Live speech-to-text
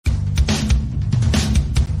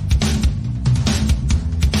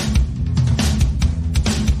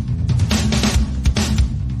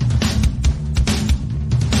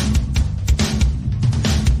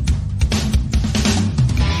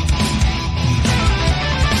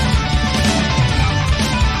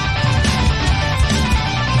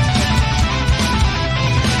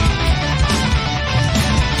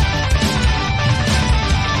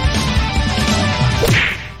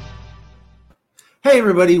Hey,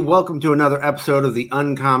 everybody. Welcome to another episode of the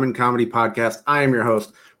Uncommon Comedy Podcast. I am your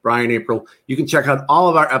host, Brian Apprille. You can check out all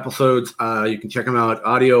of our episodes. You can check them out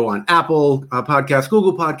audio on Apple Podcasts,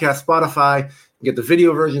 Google Podcasts, Spotify. You can get the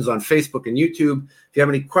video versions on Facebook and YouTube. If you have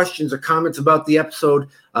any questions or comments about the episode,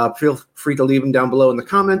 feel free to leave them down below in the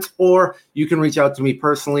comments, or you can reach out to me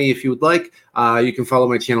personally if you would like. You can follow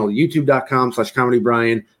my channel at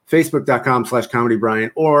youtube.com/comedybrian,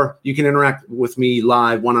 facebook.com/comedybrian, or you can interact with me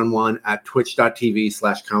live one-on-one at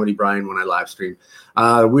twitch.tv/comedybrian when I live stream.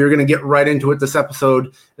 We're going to get right into it. This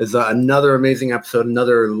episode is another amazing episode.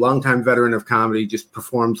 Another longtime veteran of comedy, just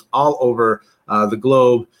performs all over the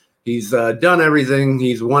globe. He's done everything.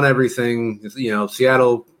 He's won everything.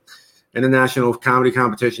 Seattle International Comedy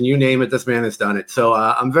Competition, you name it, this man has done it. So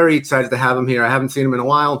I'm very excited to have him here. I haven't seen him in a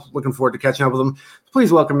while. Looking forward to catching up with him.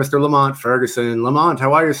 Please welcome Mr. Lamont Ferguson. Lamont,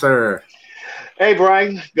 how are you, sir? Hey,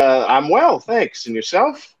 Brian. I'm well, thanks. And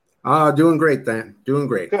yourself? Doing great, then. Doing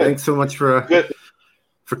great. Good. Thanks so much for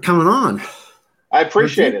coming on. I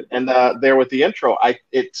appreciate it. And there with the intro,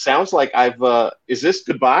 it sounds like is this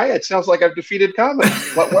goodbye? It sounds like I've defeated comedy.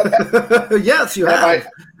 What? Yes, you have.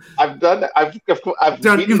 I've done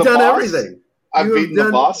You've done everything. I've beaten the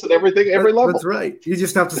boss and everything, every level. That's right. You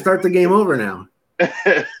just have to start the game over now.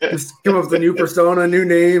 Just come up with a new persona, a new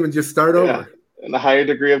name, and just start over. And a higher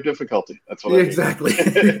degree of difficulty. That's what exactly.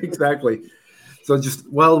 Exactly. So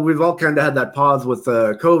we've all kind of had that pause with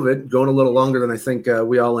COVID, going a little longer than I think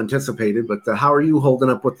we all anticipated. But how are you holding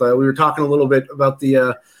up with? We were talking a little bit about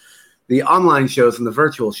the online shows and the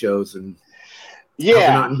virtual shows, and how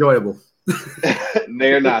they're not enjoyable.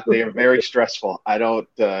 They're not. They are very stressful.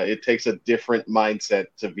 It takes a different mindset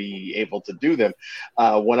to be able to do them.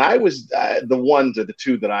 When I was the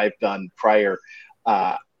two that I've done prior,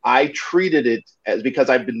 I treated it as, because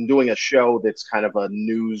I've been doing a show that's kind of a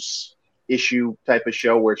news issue type of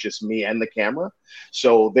show where it's just me and the camera.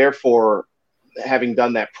 So therefore, having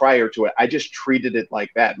done that prior to it, I just treated it like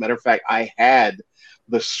that. Matter of fact, I had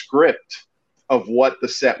the script of what the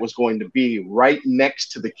set was going to be right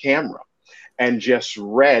next to the camera and just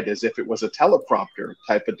read as if it was a teleprompter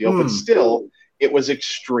type of deal. But still, it was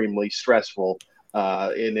extremely stressful.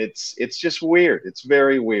 And it's just weird. It's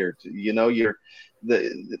very weird.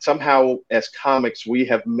 Somehow as comics, we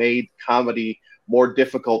have made comedy more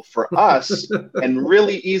difficult for us and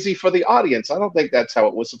really easy for the audience. I don't think that's how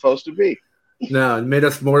it was supposed to be. No, it made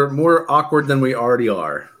us more awkward than we already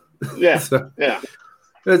are. Yeah. Yeah.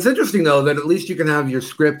 It's interesting though that at least you can have your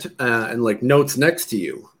script and like notes next to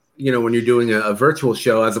you, when you're doing a virtual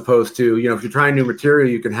show, as opposed to, if you're trying new material,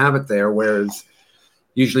 you can have it there. Whereas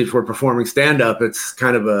usually if we're performing stand-up, it's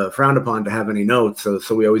kind of frowned upon to have any notes. So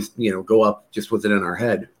we always, go up just with it in our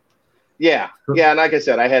head. Yeah. And like I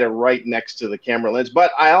said, I had it right next to the camera lens.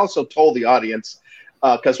 But I also told the audience,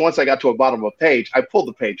 because once I got to a bottom of a page, I pulled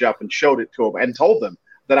the page up and showed it to them and told them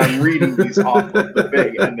that I'm reading these off of the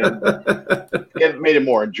thing. And then it made it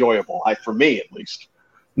more enjoyable, for me at least.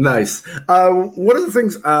 Nice. One of the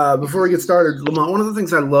things, before we get started, Lamont, one of the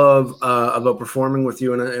things I love about performing with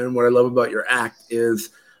you and what I love about your act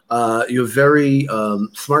is you have very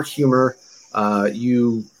smart humor.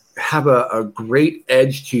 You have a great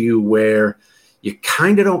edge to you where you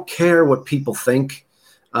kind of don't care what people think.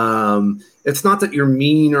 It's not that you're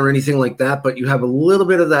mean or anything like that, but you have a little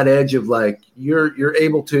bit of that edge of like, you're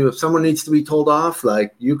able to, if someone needs to be told off,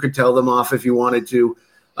 like you could tell them off if you wanted to.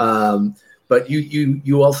 But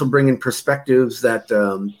you also bring in perspectives that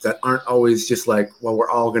aren't always just like, well,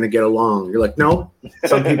 we're all going to get along. You're like, no,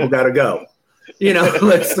 some people got to go,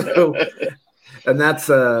 and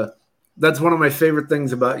that's one of my favorite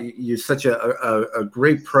things about you. You're such a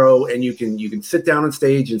great pro, and you can sit down on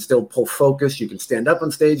stage and still pull focus. You can stand up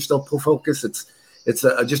on stage, still pull focus. It's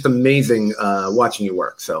just amazing watching you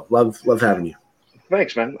work. So love having you.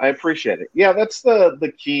 Thanks, man. I appreciate it. Yeah, that's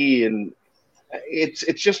the key, and it's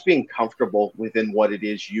just being comfortable within what it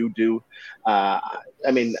is you do. I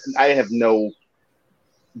have no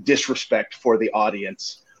disrespect for the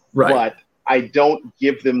audience, right? But I don't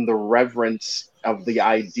give them the reverence of the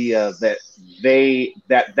idea that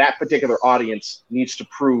that particular audience needs to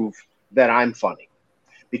prove that I'm funny,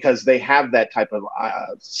 because they have that type of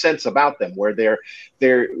sense about them where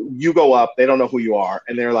you go up, they don't know who you are,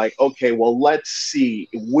 and they're like, okay, well, let's see,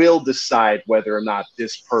 we'll decide whether or not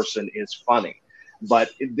this person is funny.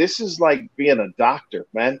 But this is like being a doctor,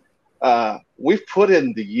 man. We've put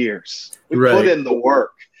in the years, put in the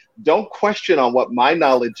work. Don't question on what my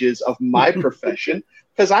knowledge is of my profession,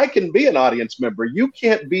 because I can be an audience member. You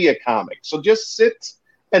can't be a comic. So just sit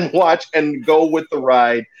and watch and go with the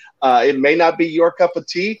ride. It may not be your cup of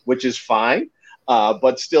tea, which is fine.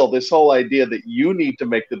 But still, this whole idea that you need to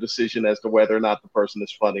make the decision as to whether or not the person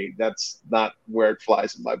is funny, that's not where it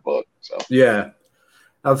flies in my book. So Yeah,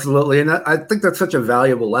 absolutely. And I think that's such a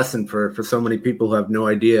valuable lesson for so many people who have no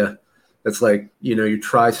idea. It's like, you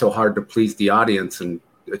try so hard to please the audience, and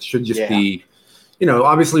it should just be,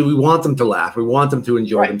 obviously we want them to laugh. We want them to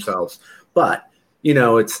enjoy themselves. But,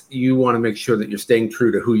 you want to make sure that you're staying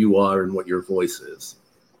true to who you are and what your voice is.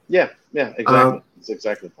 Yeah, exactly. That's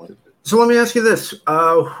exactly the point. So let me ask you this.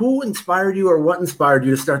 Who inspired you, or what inspired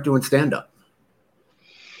you to start doing stand-up?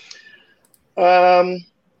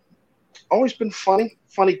 Always been funny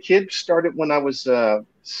kid. Started when I was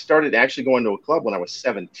started actually going to a club when I was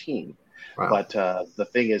 17. Wow. But the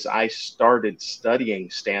thing is, I started studying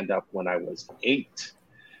stand-up when I was 8.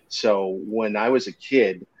 So when I was a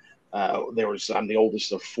kid, I'm the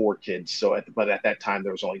oldest of 4 kids. But at that time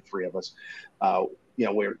there was only 3 of us.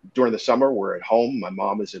 During the summer we're at home. My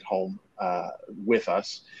mom is at home with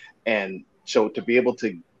us, and so to be able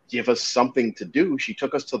to give us something to do, she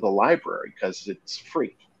took us to the library because it's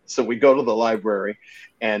free. So we go to the library,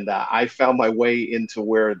 and I found my way into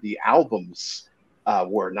where the albums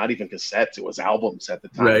were, not even cassettes, it was albums at the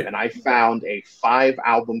time. Right. And I found a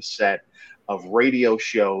 5-album set of radio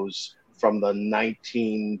shows from the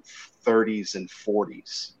 1930s and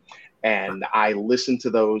 40s. And I listened to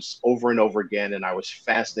those over and over again, and I was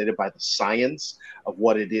fascinated by the science of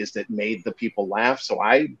what it is that made the people laugh. So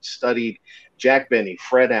I studied Jack Benny,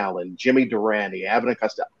 Fred Allen, Jimmy Durante, Abbott and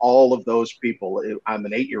Costello, all of those people. I'm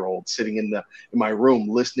an 8-year-old sitting in my room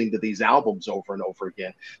listening to these albums over and over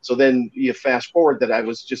again. So then you fast forward that I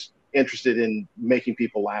was just interested in making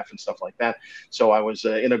people laugh and stuff like that. So I was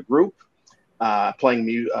in a group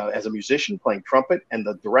playing as a musician, playing trumpet, and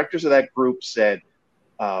the directors of that group said,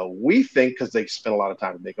 we think, because they spent a lot of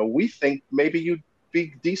time, they go, we think maybe you'd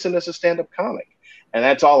be decent as a stand-up comic. And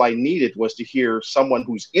that's all I needed, was to hear someone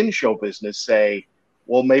who's in show business say,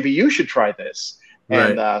 well, maybe you should try this.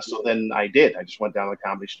 Right. And so then I did. I just went down to the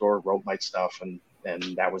Comedy Store, wrote my stuff, and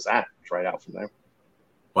that was that. Tried out from there.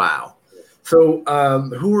 Wow. So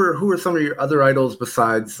who were some of your other idols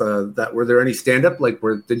besides that? Were there any stand-up?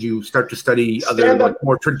 Did you start to study other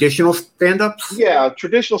more traditional stand-ups? Yeah,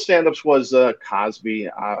 traditional stand-ups was Cosby,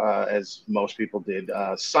 as most people did.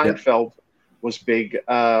 Seinfeld was big.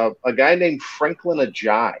 A guy named Franklin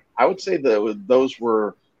Ajaye. I would say those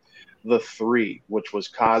were the 3, which was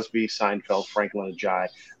Cosby, Seinfeld, Franklin Ajaye.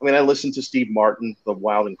 I mean, I listened to Steve Martin, the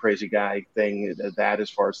Wild and Crazy Guy thing, that as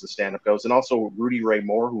far as the stand-up goes, and also Rudy Ray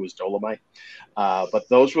Moore, who was Dolomite. But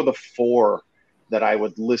those were the 4 that I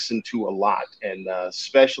would listen to a lot, and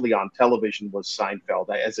especially on television was Seinfeld.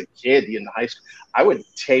 As a kid in high school, I would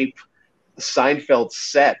tape Seinfeld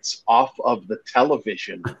sets off of the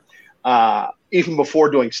television, even before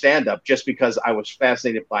doing stand-up, just because I was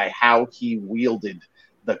fascinated by how he wielded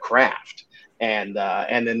the craft. And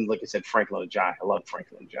then, like I said, Franklin Ajaye. I love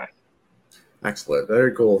Franklin Ajaye. Excellent.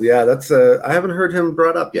 Very cool. Yeah, that's I haven't heard him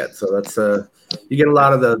brought up yet. So that's you get a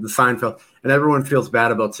lot of the Seinfeld, and everyone feels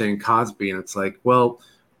bad about saying Cosby, and it's like, well,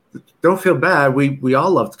 don't feel bad. We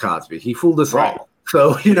all loved Cosby. He fooled us all.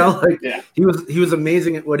 So, he was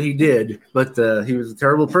amazing at what he did, but he was a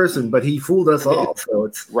terrible person, but he fooled us all. So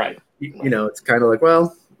it's it's kind of like,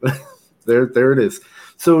 well, there it is.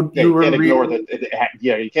 So you can't ignore that.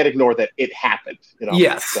 You can't ignore that it happened.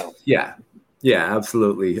 Yes. So. Yeah,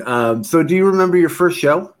 absolutely. So do you remember your first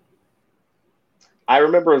show? I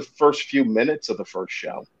remember the first few minutes of the first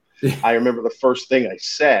show. I remember the first thing I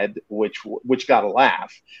said, which got a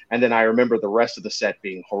laugh, and then I remember the rest of the set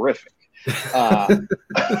being horrific.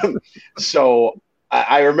 So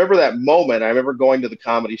I remember that moment. I remember going to the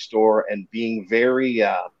Comedy Store and being very.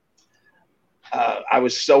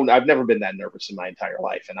 I've never been that nervous in my entire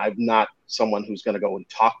life, and I'm not someone who's going to go and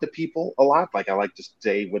talk to people a lot. Like, I like to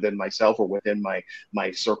stay within myself or within my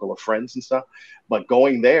circle of friends and stuff. But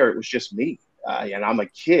going there, it was just me, and I'm a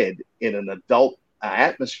kid in an adult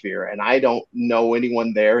atmosphere, and I don't know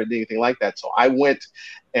anyone there and anything like that. So I went,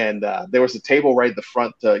 and there was a table right at the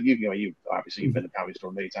front. You've been to the Comedy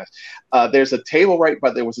Store many times. There was a table right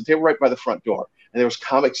by the front door, and there was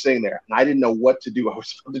comics sitting there, and I didn't know what to do. I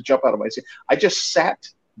was about to jump out of my seat. I just sat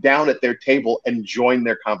down at their table and joined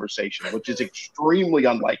their conversation, which is extremely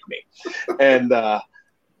unlike me.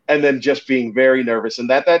 And then just being very nervous.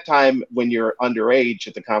 And at that time, when you're underage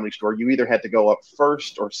at the Comedy Store, you either had to go up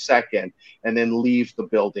first or second and then leave the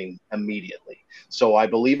building immediately. So I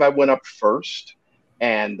believe I went up first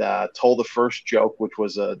and told the first joke, which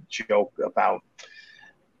was a joke about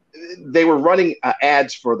they were running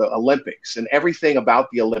ads for the Olympics, and everything about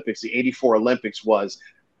the Olympics, the 84 Olympics, was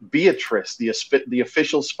Beatrice, the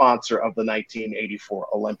official sponsor of the 1984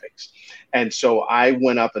 Olympics. And so I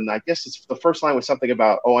went up, and I guess the first line was something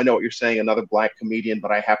about, oh, I know what you're saying, another black comedian,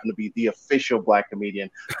 but I happen to be the official black comedian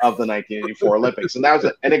of the 1984 Olympics. And that was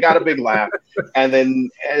it. And it got a big laugh. And then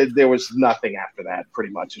there was nothing after that,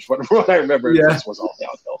 pretty much, is what I remember. Yeah. This was all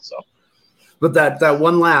downhill. So, but that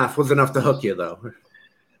one laugh was enough to hook you, though.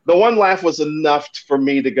 The one laugh was enough for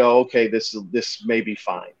me to go, okay, this may be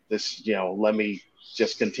fine. This, let me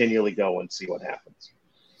just continually go and see what happens.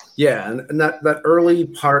 Yeah, and that early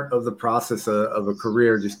part of the process of a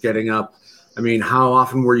career, just getting up. I mean, how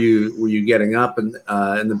often were you getting up in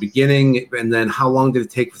the beginning, and then how long did it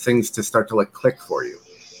take for things to start to click for you?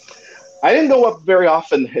 I didn't go up very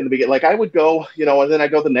often in the beginning. Like I would go, and then I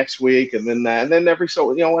go the next week, and then every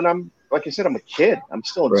so, and I'm, like I said, I'm a kid. I'm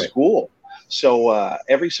still in school, so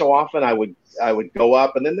every so often I would go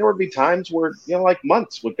up, and then there would be times where, like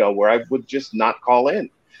months would go where I would just not call in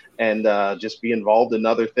and just be involved in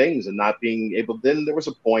other things and not being able. Then there was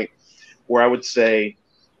a point where I would say,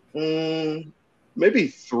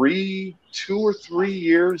 maybe 2 or 3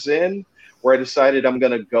 years in, where I decided I'm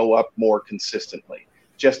going to go up more consistently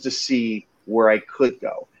just to see where I could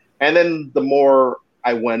go. And then the more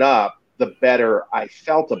I went up, the better I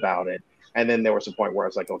felt about it. And then there was a point where I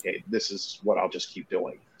was like, okay, this is what I'll just keep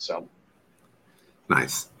doing. So.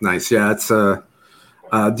 Nice. Yeah, it's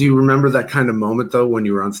do you remember that kind of moment though, when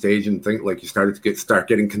you were on stage and think like you started to start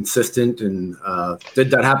getting consistent? And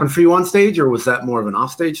did that happen for you on stage, or was that more of an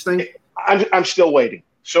offstage thing? I'm still waiting.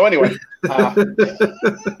 So anyway,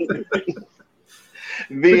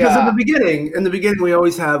 because in the beginning we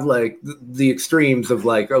always have like the extremes of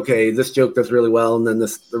like, okay, this joke does really well, and then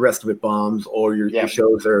the rest of it bombs, or your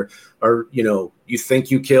shows are you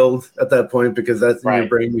think you killed at that point because that's in your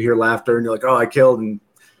brain. You hear laughter and you're like, oh, I killed, and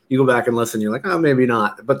you go back and listen, you're like, oh, maybe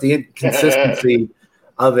not. But the inconsistency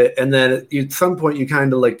of it, and then at some point you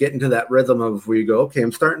kind of like get into that rhythm of where you go, okay,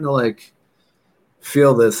 I'm starting to like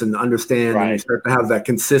feel this and understand, and you start to have that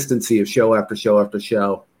consistency of show after show after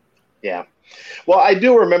show. Yeah. Well, I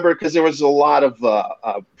do remember, because there was a lot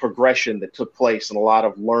of progression that took place and a lot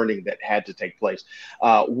of learning that had to take place.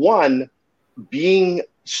 One, being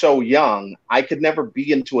so young, I could never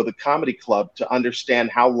be into the comedy club to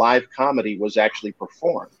understand how live comedy was actually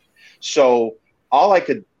performed. So all I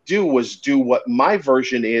could do was do what my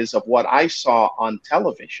version is of what I saw on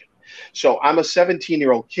television. So I'm a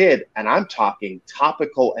 17-year-old kid, and I'm talking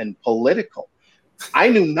topical and political. I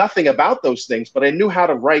knew nothing about those things, but I knew how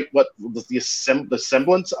to write what the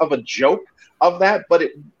semblance of a joke of that, but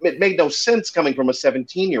it made no sense coming from a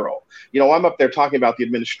 17-year-old. I'm up there talking about the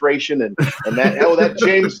administration and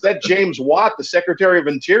that James Watt, the Secretary of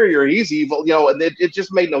Interior, he's evil, and it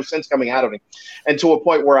just made no sense coming out of me. And to a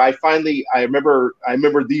point where I remember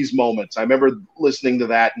these moments. I remember listening to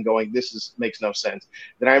that and going, makes no sense.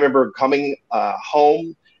 Then I remember coming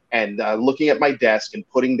home and looking at my desk and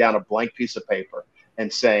putting down a blank piece of paper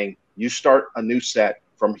and saying, you start a new set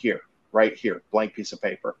from here, right here, blank piece of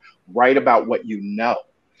paper, write about what you know.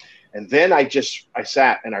 And then I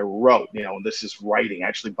sat and I wrote, and this is writing,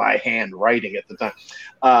 actually by hand writing at the time,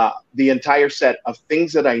 the entire set of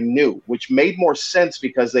things that I knew, which made more sense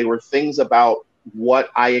because they were things about what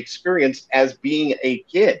I experienced as being a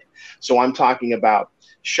kid. So I'm talking about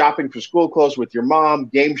shopping for school clothes with your mom,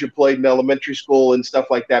 games you played in elementary school and stuff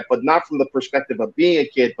like that, but not from the perspective of being a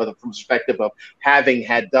kid, but from the perspective of having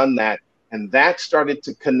had done that. And that started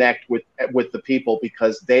to connect with the people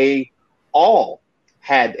because they all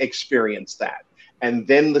had experienced that. And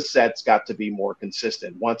then the sets got to be more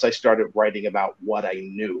consistent once I started writing about what I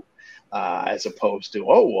knew, as opposed to,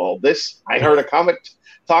 oh, well, I heard a comic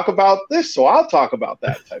talk about this, so I'll talk about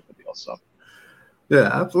that type of deal. So. Yeah,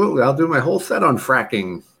 absolutely. I'll do my whole set on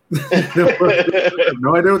fracking.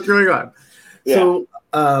 No idea what's going on. Yeah.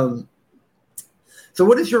 So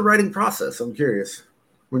what is your writing process? I'm curious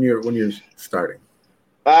when you're starting.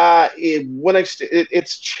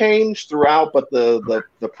 It's changed throughout, but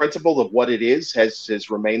the principle of what it is has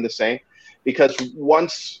remained the same. Because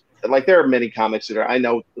once, like, there are many comics I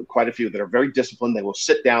know quite a few that are very disciplined. They will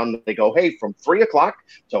sit down and they go, hey, from 3 o'clock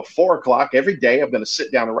till 4 o'clock every day, I'm going to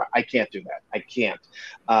sit down and write. I can't do that. I can't.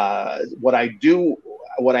 What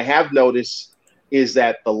I have noticed is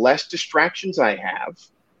that the less distractions I have,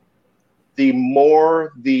 the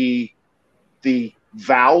more the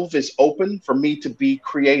valve is open for me to be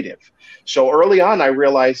creative. So early on, I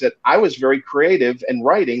realized that I was very creative in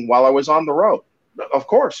writing while I was on the road. Of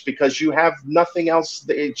course, because you have nothing else.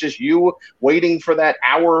 It's just you waiting for that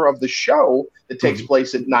hour of the show that takes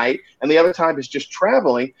place at night. And the other time is just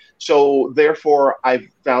traveling. So therefore, I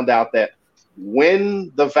found out that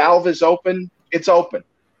when the valve is open, it's open.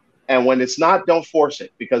 And when it's not, don't force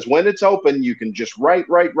it, because when it's open, you can just write,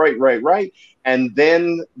 and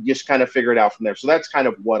then just kind of figure it out from there. So that's kind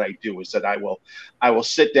of what I do, is that I will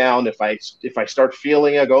sit down. If I start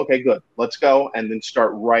feeling it, I go, okay, good, let's go. And then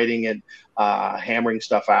start writing and hammering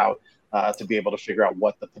stuff out to be able to figure out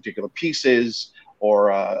what the particular piece is,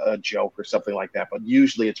 or a joke or something like that. But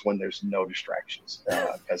usually it's when there's no distractions,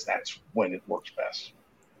 because that's when it works best.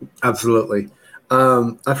 Absolutely.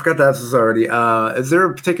 I forgot to ask this already. Is there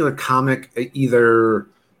a particular comic, either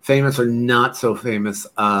famous or not so famous,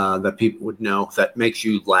 that people would know that makes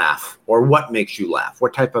you laugh? Or what makes you laugh?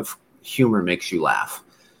 What type of humor makes you laugh?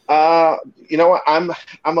 You know what?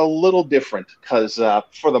 I'm a little different, because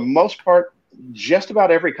for the most part, just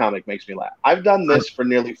about every comic makes me laugh. I've done this for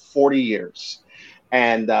nearly 40 years.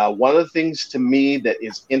 And one of the things to me that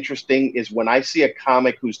is interesting is when I see a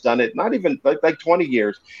comic who's done it, not even like 20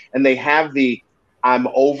 years, and they have the I'm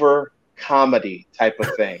over comedy type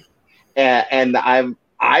of thing. And I'm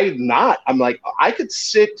like, I could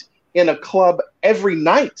sit in a club every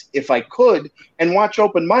night if I could and watch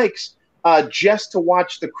open mics just to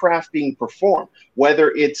watch the craft being performed,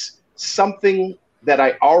 whether it's something that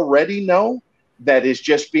I already know that is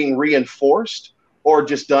just being reinforced, or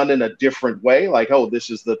just done in a different way, like, oh,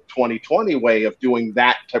 this is the 2020 way of doing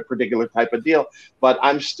that particular type of deal. But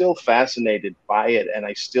I'm still fascinated by it, and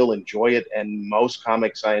I still enjoy it. And most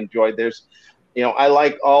comics I enjoy. There's, I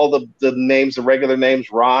like all the names, the regular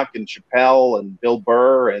names, Rock and Chappelle and Bill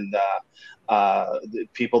Burr, and the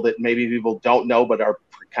people that maybe people don't know but are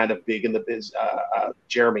kind of big in the biz.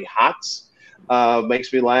 Jeremy Hotz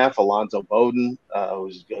makes me laugh. Alonzo Bowden,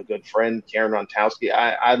 who's a good friend. Karen Rontowski.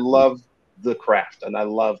 I love the craft, and I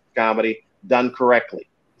love comedy done correctly.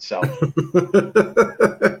 So,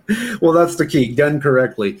 well, that's the key, done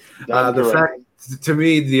correctly. The fact, to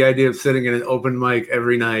me, the idea of sitting in an open mic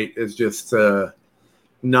every night is just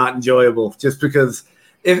not enjoyable. Just because,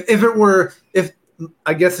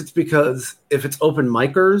 I guess it's because if it's open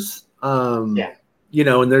micers, and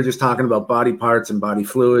they're just talking about body parts and body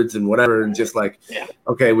fluids and whatever, and just like,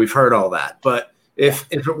 okay, we've heard all that. But if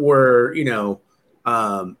it were,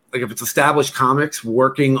 like if it's established comics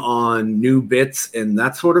working on new bits and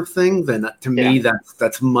that sort of thing, then me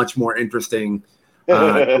that's much more interesting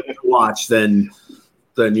to watch than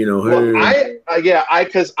Well,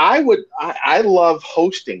 I love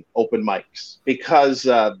hosting open mics, because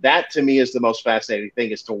that to me is the most fascinating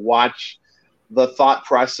thing, is to watch the thought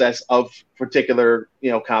process of particular,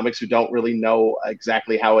 comics who don't really know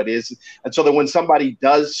exactly how it is. And so that when somebody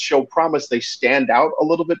does show promise, they stand out a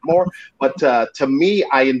little bit more. But to me,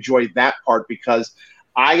 I enjoy that part, because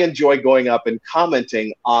I enjoy going up and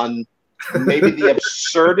commenting on maybe the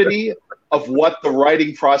absurdity of what the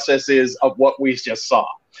writing process is of what we just saw.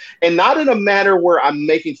 And not in a manner where I'm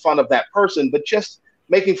making fun of that person, but just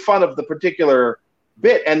making fun of the particular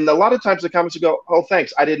bit. And a lot of times the comments will go, oh,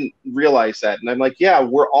 thanks, I didn't realize that. And I'm like, yeah,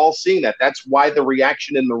 we're all seeing that. That's why the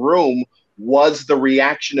reaction in the room was the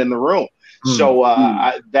reaction in the room. So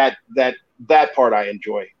that part I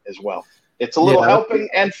enjoy as well. It's a little helping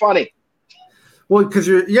and funny. Well, because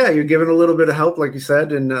you're giving a little bit of help, like you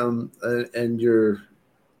said, and you're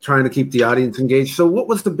trying to keep the audience engaged. So what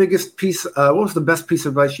was the biggest piece, what was the best piece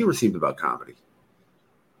of advice you received about comedy?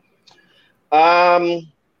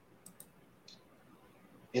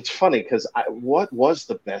 It's funny, because what was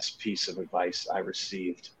the best piece of advice I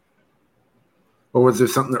received? Or was there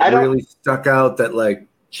something that really stuck out that like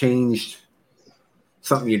changed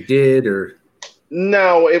something you did? Or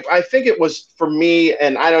no, I think it was for me,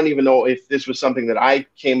 and I don't even know if this was something that I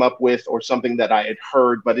came up with or something that I had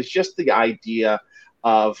heard, but it's just the idea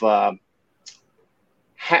of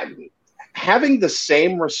having the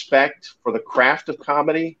same respect for the craft of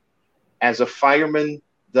comedy as a fireman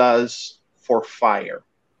does for fire.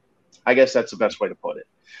 I guess that's the best way to put it.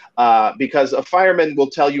 Because a fireman will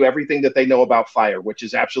tell you everything that they know about fire, which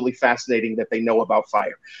is absolutely fascinating that they know about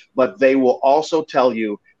fire. But they will also tell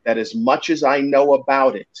you that as much as I know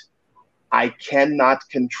about it, I cannot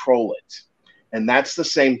control it. And that's the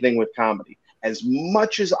same thing with comedy. As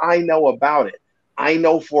much as I know about it, I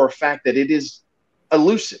know for a fact that it is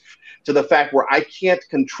elusive, to the fact where I can't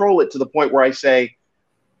control it, to the point where I say,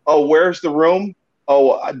 oh, where's the room?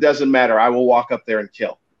 Oh, it doesn't matter. I will walk up there and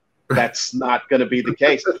kill. That's not going to be the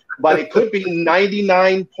case. But it could be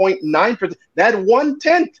 99.9%. That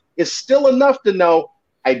 1/10 is still enough to know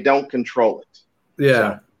I don't control it.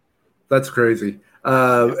 Yeah, that's crazy.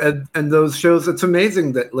 And those shows, it's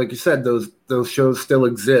amazing that, like you said, those shows still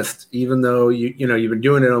exist, even though you've been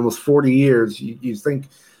doing it almost 40 years. You think,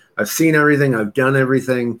 I've seen everything, I've done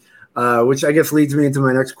everything, which I guess leads me into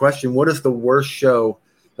my next question. What is the worst show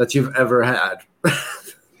that you've ever had?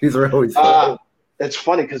 These are always fun. It's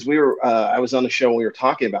funny because I was on the show and we were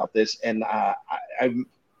talking about this, and I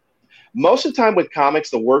most of the time with comics,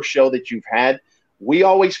 the worst show that you've had, we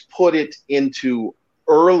always put it into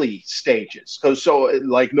early stages.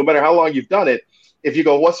 Like, no matter how long you've done it, if you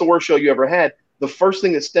go, what's the worst show you ever had? The first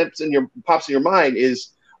thing that pops in your mind is,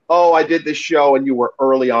 oh, I did this show and you were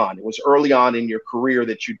early on. It was early on in your career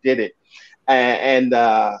that you did it. And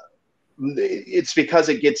it's because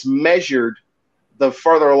it gets measured. The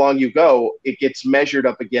farther along you go, it gets measured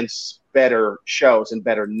up against better shows and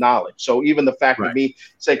better knowledge. So even the fact of me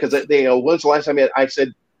say, because when's the last time I'd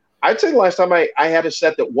say the last time I had a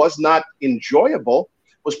set that was not enjoyable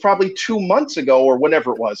was probably 2 months ago or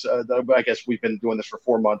whenever it was. I guess we've been doing this for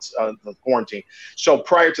 4 months, the quarantine. So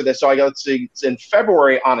prior to this, so I got to see it's in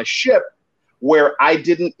February on a ship where I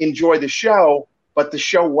didn't enjoy the show, but the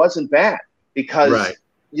show wasn't bad because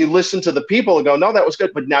you listen to the people and go, no, that was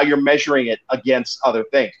good. But now you're measuring it against other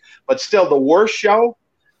things. But still, the worst show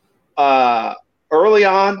early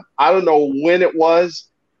on, I don't know when it was.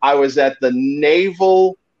 I was at the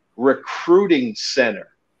Naval Recruiting Center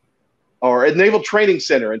or a Naval Training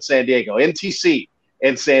Center in San Diego, NTC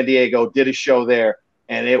in San Diego, did a show there,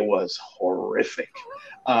 and it was horrific.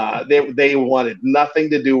 They wanted nothing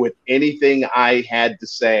to do with anything I had to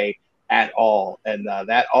say at all. And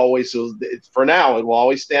that always, for now, it will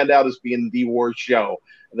always stand out as being the worst show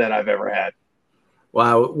that I've ever had.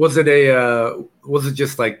 Wow. Was it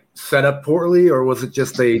just like set up poorly, or was it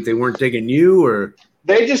just they weren't digging you, or?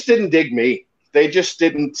 They just didn't dig me. They just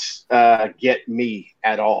didn't get me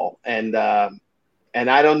at all. And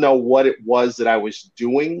I don't know what it was that I was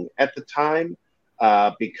doing at the time,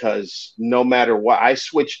 because no matter what, I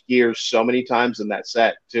switched gears so many times in that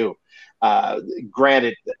set too.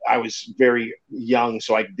 Granted, I was very young,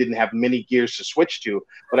 so I didn't have many gears to switch to,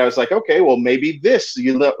 but I was like, okay, well, maybe this, a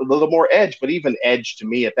little more edge, but even edge to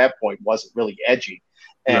me at that point wasn't really edgy.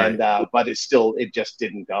 And, but it just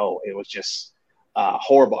didn't go. It was just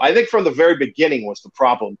horrible. I think from the very beginning was the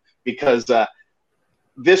problem, because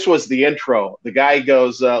this was the intro. The guy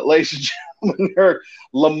goes, ladies and gentlemen,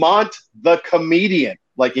 Lamont the comedian.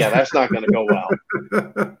 Like, yeah, that's not going to go well.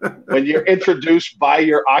 When you're introduced by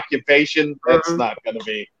your occupation, that's not going to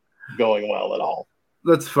be going well at all.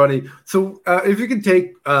 That's funny. So if you can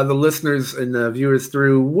take the listeners and the viewers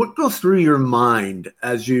through, what goes through your mind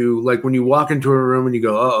as you, like, when you walk into a room and you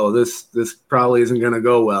go, uh-oh, this probably isn't going to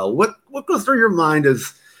go well. What goes through your mind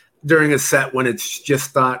as during a set when it's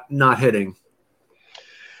just not hitting?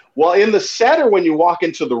 Well, in the set or when you walk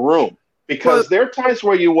into the room? Because there are times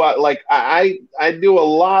where you like I do a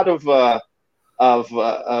lot of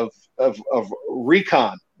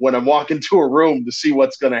recon when I'm walking to a room to see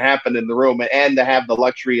what's going to happen in the room, and to have the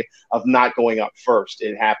luxury of not going up first.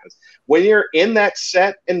 It happens when you're in that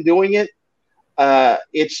set and doing it.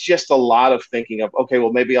 It's just a lot of thinking of, okay,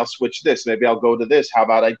 well, maybe I'll switch this. Maybe I'll go to this. How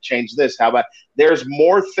about I change this? How about there's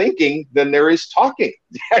more thinking than there is talking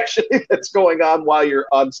actually that's going on while you're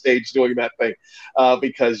on stage doing that thing,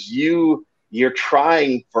 because you're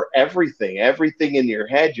trying for everything in your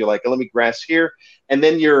head. You're like, let me grasp here. And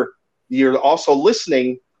then you're also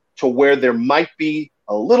listening to where there might be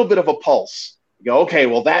a little bit of a pulse. You go, okay,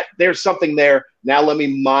 well, there's something there. Now let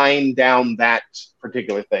me mine down that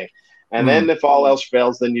particular thing. And then if all else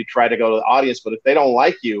fails, then you try to go to the audience. But if they don't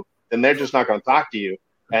like you, then they're just not going to talk to you.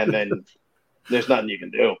 And then there's nothing you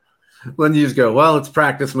can do. Then you just go, well, it's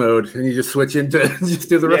practice mode. And you just switch into just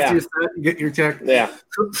do the rest of your set and get your check. Yeah.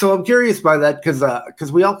 So I'm curious by that,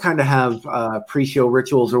 because we all kind of have pre-show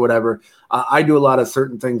rituals or whatever. I do a lot of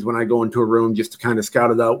certain things when I go into a room just to kind of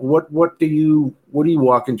scout it out. What do you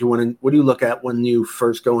walk into what do you look at when you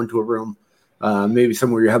first go into a room? Maybe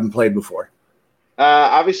somewhere you haven't played before.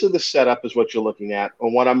 Obviously, the setup is what you're looking at,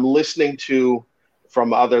 and what I'm listening to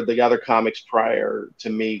from the other comics prior to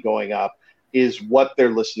me going up is what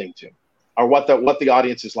they're listening to, or what the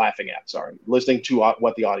audience is laughing at. Sorry, listening to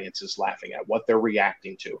what the audience is laughing at, what they're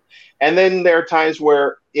reacting to, and then there are times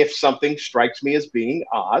where if something strikes me as being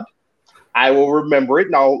odd, I will remember it,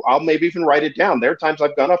 and I'll maybe even write it down. There are times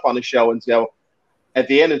I've gone up on a show and go at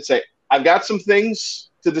the end and say, I've got some things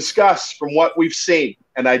to discuss from what we've seen.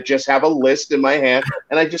 And I just have a list in my hand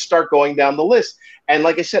and I just start going down the list. And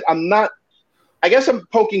like I said, I guess I'm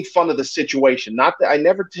poking fun of the situation. Not that I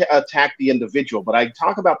never attack the individual, but I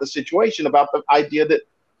talk about the situation, about the idea that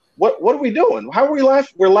what are we doing? How are we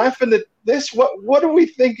laughing? We're laughing at this. What are we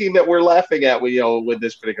thinking that we're laughing at with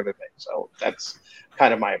this particular thing? So that's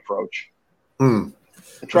kind of my approach.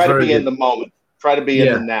 Try to be in the moment. Try to be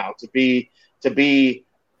in the now. To be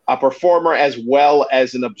a performer as well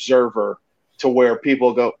as an observer, to where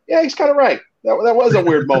people go, yeah, he's kind of right. That was a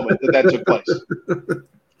weird moment that took place.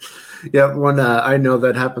 Yeah, I know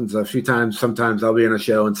that happens a few times. Sometimes I'll be in a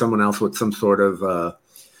show and someone else with some sort of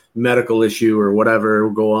medical issue or whatever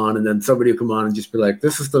will go on, and then somebody will come on and just be like,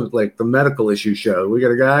 "This is the medical issue show. We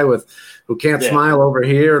got a guy who can't smile over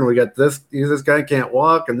here, and we got this guy can't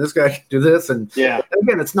walk, and this guy can do this." And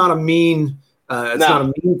again, it's not a mean. Not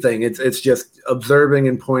a mean thing. It's just observing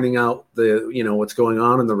and pointing out what's going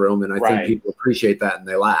on in the room, and I think people appreciate that and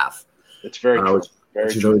they laugh. It's very true.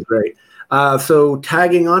 Which is always great. So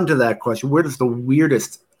tagging on to that question, where is the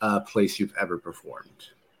weirdest place you've ever performed?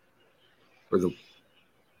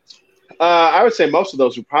 I would say most of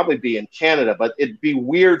those would probably be in Canada, but it'd be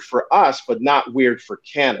weird for us, but not weird for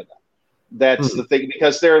Canada. That's the thing,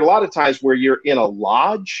 because there are a lot of times where you're in a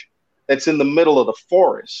lodge that's in the middle of the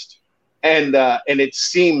forest. And it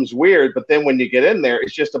seems weird, but then when you get in there,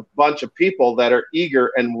 it's just a bunch of people that are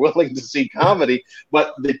eager and willing to see comedy.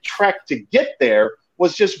 But the trek to get there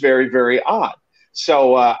was just very, very odd.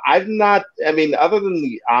 So other than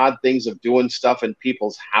the odd things of doing stuff in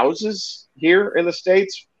people's houses here in the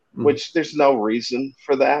States, which there's no reason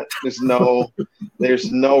for that. There's no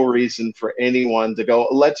reason for anyone to go,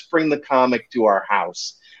 let's bring the comic to our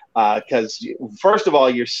house. Because first of all,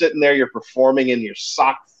 you're sitting there, you're performing in your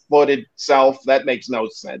sock-footed self. That makes no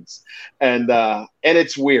sense. And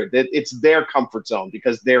it's weird. It's their comfort zone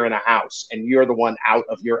because they're in a house and you're the one out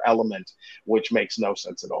of your element, which makes no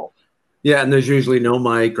sense at all. Yeah, and there's usually no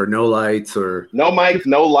mic or no lights or no mic,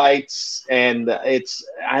 no lights, and I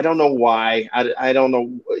don't know why. I don't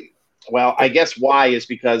know. Well, I guess why is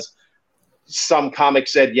because some comic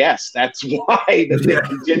said yes. That's why they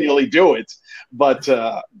continually do it, but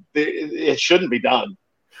it shouldn't be done.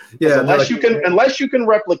 Yeah, unless you can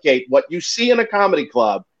replicate what you see in a comedy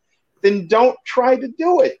club, then don't try to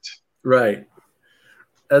do it. Right.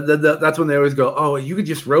 That's when they always go, "Oh, you could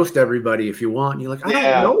just roast everybody if you want." And you're like,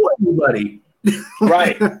 "I don't know anybody."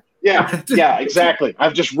 Right. Yeah, exactly.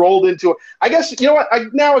 I've just rolled into it. I guess, you know what?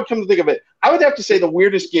 Now I come to think of it, I would have to say the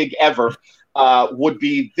weirdest gig ever would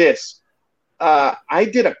be this. I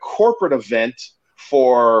did a corporate event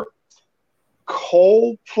for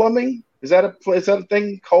Cole Plumbing. Is that a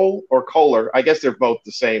thing? Cole or Kohler? I guess they're both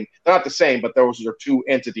the same. They're not the same, but those are two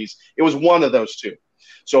entities. It was one of those two.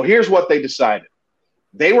 So here's what they decided.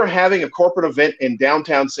 They were having a corporate event in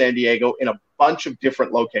downtown San Diego in a bunch of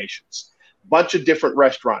different locations, bunch of different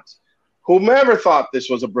restaurants. Whomever thought this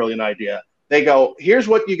was a brilliant idea, they go, here's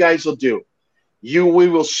what you guys will do. We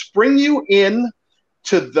will spring you in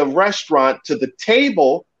to the restaurant, to the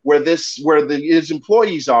table where his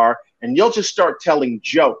employees are, and you'll just start telling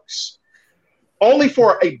jokes. Only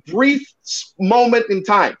for a brief moment in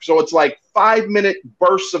time. So it's like 5-minute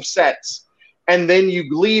bursts of sets. And then you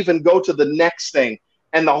leave and go to the next thing.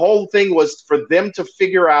 And the whole thing was for them to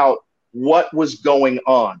figure out what was going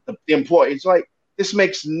on. The employees like, this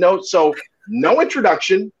makes no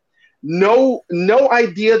introduction, no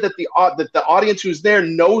idea that the audience who's there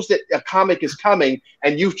knows that a comic is coming,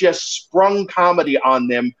 and you've just sprung comedy on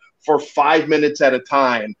them for 5 minutes at a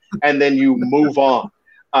time, and then you move on.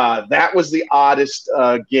 That was the oddest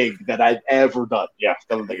gig that I've ever done. Yeah,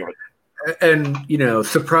 don't think of it. And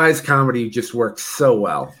surprise comedy just works so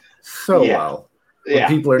well, well. When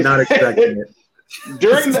people are not expecting it.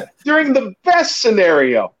 During the best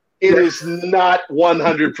scenario, it is not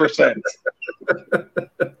 100%.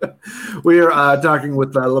 We are talking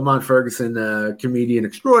with Lamont Ferguson, comedian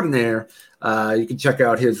extraordinaire. You can check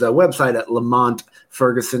out his website at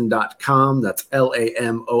lamontferguson.com. That's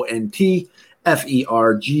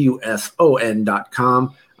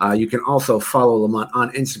LamontFerguson.com. You can also follow Lamont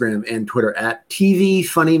on Instagram and Twitter at TV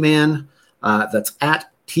Funny Man. That's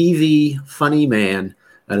at TV Funny Man.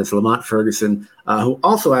 That is Lamont Ferguson, who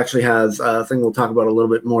also actually has a thing we'll talk about a little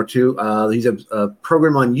bit more too. He's a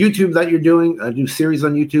program on YouTube that you're doing, a new series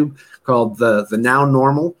on YouTube called the Now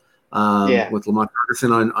Normal with Lamont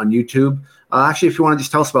Ferguson on YouTube. Actually, if you want to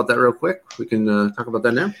just tell us about that real quick, we can talk about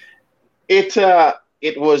that now.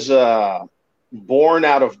 It was born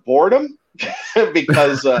out of boredom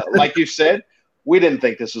because, like you said, we didn't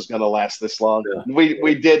think this was going to last this long. Yeah.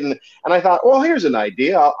 We didn't. And I thought, well, here's an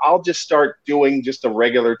idea. I'll just start doing just a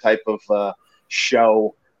regular type of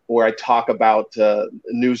show where I talk about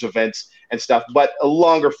news events and stuff, but a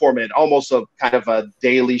longer format, almost a kind of a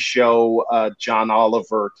daily show, John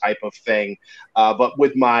Oliver type of thing, but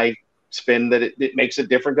with my spin that it makes it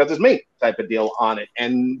different because it's me type of deal on it,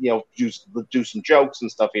 and do some jokes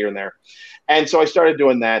and stuff here and there. And so I started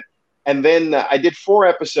doing that, and then I did 4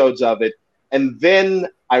 episodes of it. And then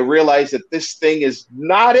I realized that this thing is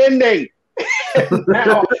not ending.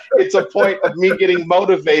 Now it's a point of me getting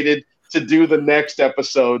motivated to do the next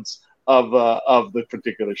episodes of the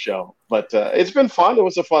particular show. But it's been fun. It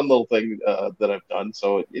was a fun little thing that I've done.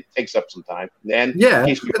 So it takes up some time and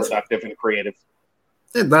keeps me productive and creative.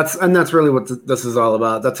 That's really what this is all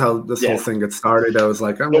about. That's how this whole thing gets started. I was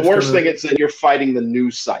like, the worst thing is that you're fighting the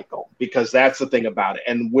news cycle, because that's the thing about it.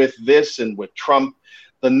 And with this and with Trump,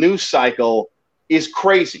 the news cycle is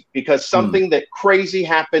crazy, because something that crazy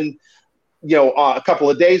happened, a couple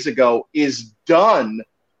of days ago is done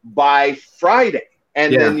by Friday.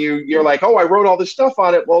 And then you're like, oh, I wrote all this stuff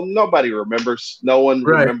on it. Well, nobody remembers. No one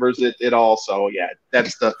remembers it at all. So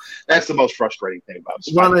that's the most frustrating thing about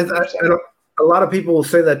it. Well, a lot of people will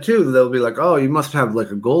say that too. They'll be like, oh, you must have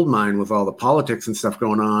like a gold mine with all the politics and stuff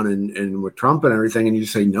going on and with Trump and everything. And you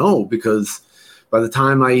say no, because by the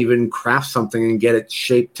time I even craft something and get it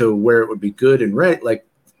shaped to where it would be good and right, like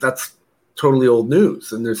that's totally old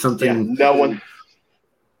news. And there's something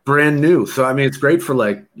brand new. So, I mean, it's great for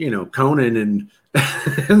like, Conan and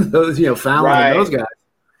those, Fallon and those guys.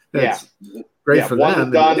 It's great for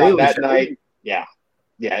them. Done on that night. Yeah.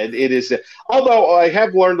 Yeah, it is. Although I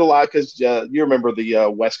have learned a lot, because you remember the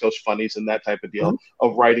West Coast funnies and that type of deal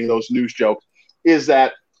of writing those news jokes, is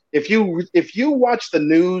that if you watch the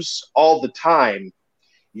news all the time,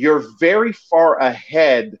 you're very far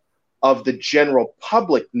ahead of the general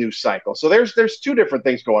public news cycle. So there's two different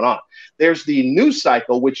things going on. There's the news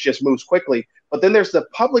cycle, which just moves quickly, but then there's the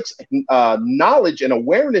public's knowledge and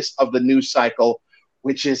awareness of the news cycle,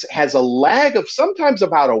 which has a lag of sometimes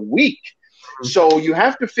about a week. So you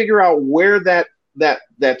have to figure out where that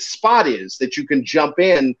spot is that you can jump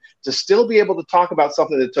in to still be able to talk about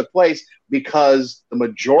something that took place, because the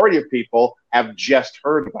majority of people have just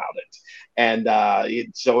heard about it. And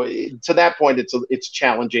to that point, it's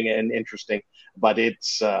challenging and interesting, but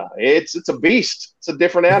it's a beast. It's a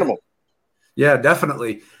different animal. Yeah,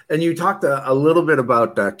 definitely. And you talked a little bit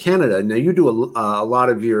about Canada. Now you do a lot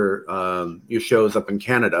of your shows up in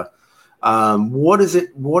Canada. What is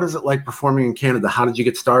it like performing in Canada? How did you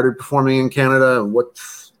get started performing in Canada?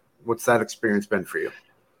 What's that experience been for you?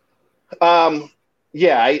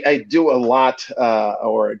 I do a lot,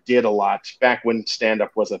 or did a lot back when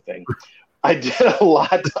stand-up was a thing. I did a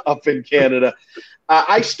lot up in Canada.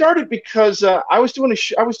 I started because I was doing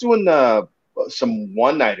some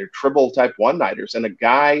one-nighter, triple type one-nighters, and a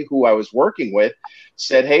guy who I was working with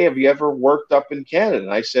said, "Hey, have you ever worked up in Canada?"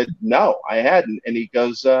 And I said, "No, I hadn't." And he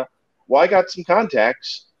goes, "Well, I got some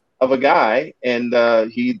contacts of a guy," and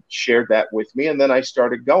he shared that with me, and then I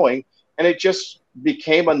started going, and it just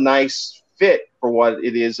became a nice fit for what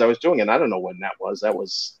it is I was doing. And I don't know when that was. That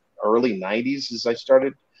was early 90s as I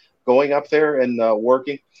started going up there and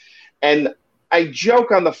working. And I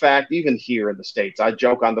joke on the fact, even here in the States, I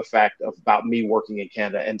joke on the fact about me working in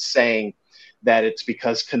Canada and saying that it's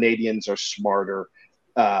because Canadians are smarter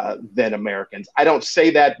than Americans. I don't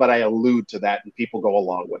say that, but I allude to that, and people go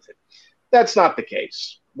along with it. That's not the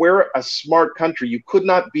case. We're a smart country. You could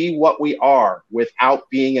not be what we are without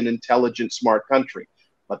being an intelligent, smart country.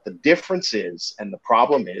 But the difference is, and the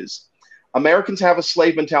problem is, Americans have a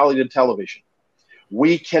slave mentality to television.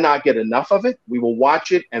 We cannot get enough of it. We will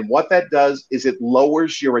watch it, and what that does is it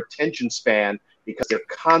lowers your attention span, because they're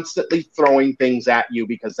constantly throwing things at you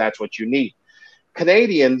because that's what you need.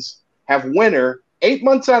 Canadians have winter 8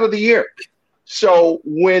 months out of the year. So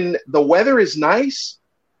when the weather is nice,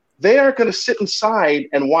 they aren't going to sit inside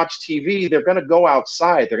and watch TV. They're going to go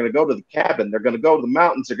outside. They're going to go to the cabin. They're going to go to the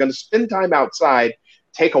mountains. They're going to spend time outside,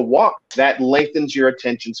 take a walk. That lengthens your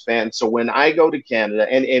attention span. So when I go to Canada,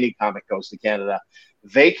 and any comic goes to Canada,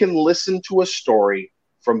 they can listen to a story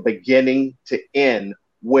from beginning to end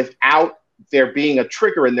without there being a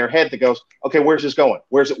trigger in their head that goes, okay, where's this going?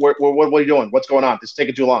 What are you doing? What's going on? This is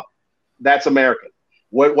taking too long. That's American.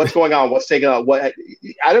 What's going on? What's taking on?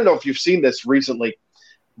 I don't know if you've seen this recently,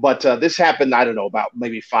 but this happened, I don't know, about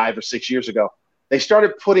maybe 5 or 6 years ago. They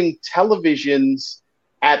started putting televisions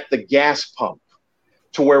at the gas pump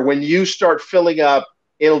to where when you start filling up,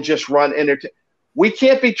 it'll just run entertainment. We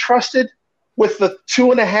can't be trusted with the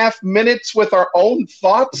 2.5 minutes with our own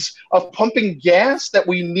thoughts of pumping gas that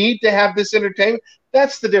we need to have this entertainment.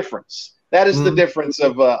 That's the difference. That is the difference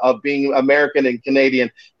of being American and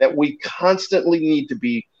Canadian, that we constantly need to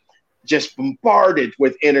be just bombarded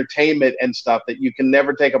with entertainment and stuff, that you can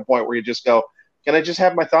never take a point where you just go, can I just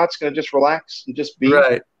have my thoughts? Can I just relax and just be?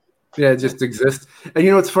 Right. Yeah, just exist.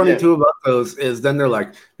 And what's funny too about those is then they're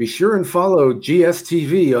like, be sure and follow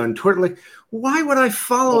GSTV on Twitter. Like, why would I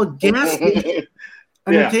follow a gas station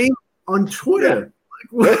on Twitter?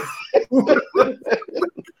 Like,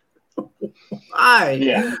 why?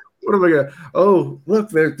 Yeah. What am I gonna? Oh, look,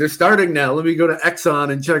 they're starting now. Let me go to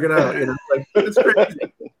Exxon and check it out. Like, it's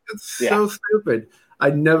crazy. It's so stupid. I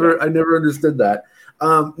never understood that.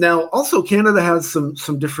 Now, also, Canada has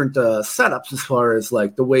some different setups as far as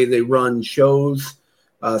like the way they run shows.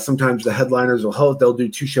 Sometimes the headliners they'll do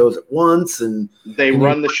 2 shows at once, and they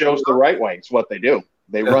run the shows the right way. It's what they do.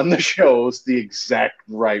 They run the shows the exact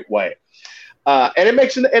right way, and it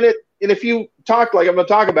makes and if you talk like I'm going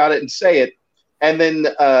to talk about it and say it, and then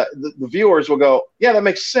the viewers will go, yeah, that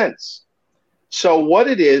makes sense. So what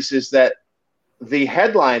it is that the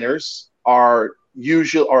headliners are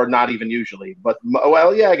usually, or not even usually, but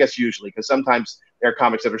well, yeah, I guess usually, because sometimes there are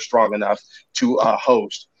comics that are strong enough to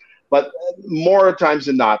host. But more times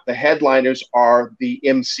than not, the headliners are the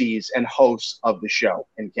MCs and hosts of the show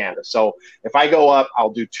in Canada. So if I go up, I'll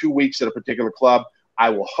do 2 weeks at a particular club. I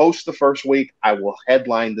will host the first week. I will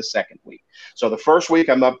headline the second week. So the first week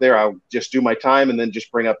I'm up there, I'll just do my time and then just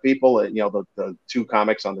bring up people, the 2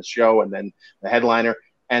 comics on the show and then the headliner,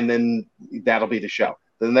 and then that'll be the show.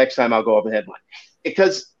 The next time I'll go up and headline.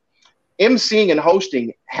 Because emceeing and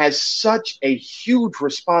hosting has such a huge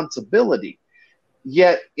responsibility.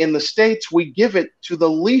 Yet in the States, we give it to the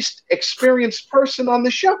least experienced person on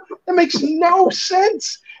the show. That makes no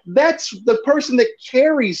sense. That's the person that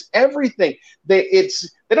carries everything. They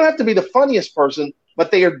don't have to be the funniest person,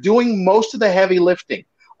 but they are doing most of the heavy lifting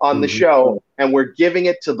on the show, and we're giving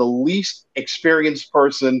it to the least experienced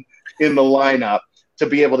person in the lineup to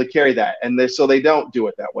be able to carry that. And so they don't do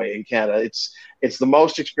it that way in Canada. It's the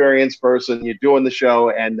most experienced person. You're doing the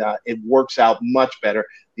show, and it works out much better.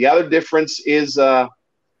 The other difference is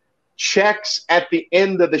checks at the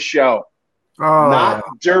end of the show, not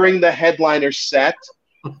during the headliner set.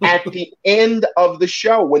 At the end of the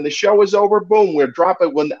show, when the show is over, boom, we're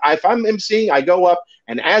dropping. If I'm emceeing, I go up,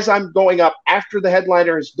 and as I'm going up after the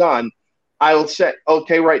headliner is done, I will say,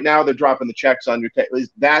 okay, right now they're dropping the checks on your table.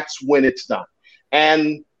 That's when it's done.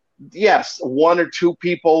 And yes, 1 or 2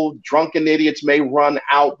 people, drunken idiots, may run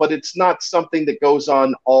out, but it's not something that goes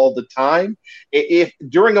on all the time. If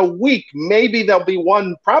during a week, maybe there'll be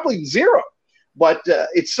 1, probably 0. But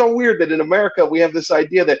it's so weird that in America we have this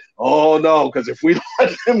idea that, oh no, because if we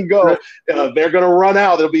let them go, they're going to run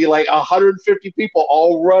out. There'll be like 150 people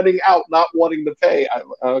all running out, not wanting to pay.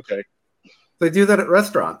 Okay. They do that at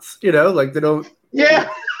restaurants, like they don't. Yeah.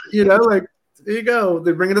 Like, there you go.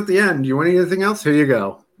 They bring it at the end. You want anything else? Here you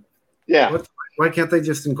go. Yeah. Why can't they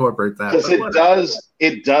just incorporate that? Because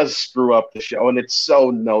it does screw up the show, and it's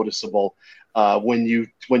so noticeable. When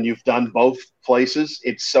you've done both places,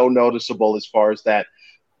 it's so noticeable as far as that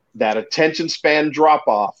attention span drop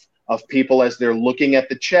off of people as they're looking at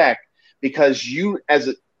the check, because you're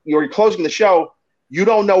closing the show, you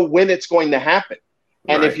don't know when it's going to happen.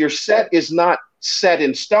 And if your set is not set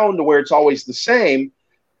in stone to where it's always the same,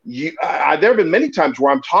 there have been many times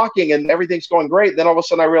where I'm talking and everything's going great. Then all of a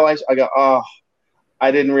sudden I go, oh,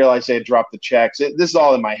 I didn't realize they had dropped the checks. This is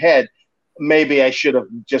all in my head. Maybe I should have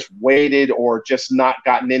just waited or just not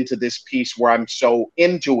gotten into this piece where I'm so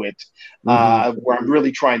into it, where I'm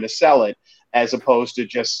really trying to sell it, as opposed to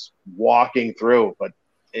just walking through. But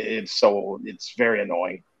it's very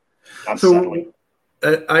annoying. Unsettling.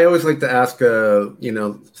 So I always like to ask,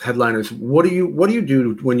 headliners, what do you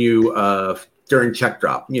do when you during check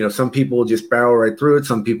drop? Some people just barrel right through it.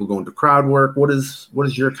 Some people go into crowd work. What is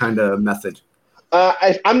your kind of method?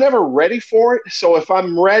 I'm never ready for it. So if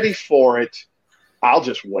I'm ready for it, I'll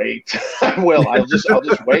just wait. I will. I'll just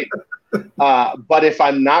wait. But if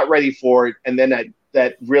I'm not ready for it, and then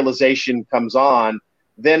that realization comes on,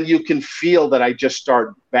 then you can feel that I just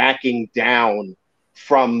start backing down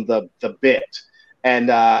from the bit. And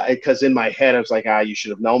because in my head, I was like, you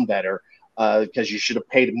should have known better, because you should have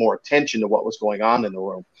paid more attention to what was going on in the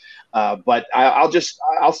room. But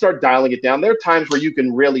I'll start dialing it down. There are times where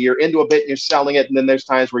you're into a bit and you're selling it. And then there's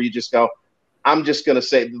times where you just go, I'm just going to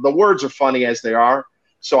say the words are funny as they are.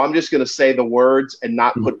 So I'm just going to say the words and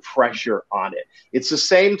not put pressure on it. It's the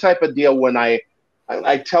same type of deal when I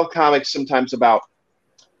tell comics sometimes about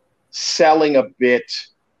selling a bit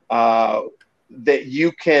that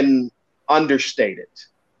you can understate it.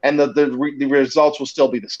 And the results will still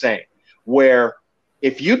be the same. Where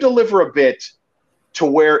if you deliver a bit to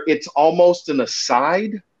where it's almost an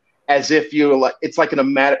aside, as if it's like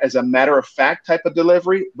as a matter of fact type of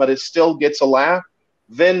delivery, but it still gets a laugh,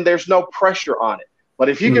 then there's no pressure on it. But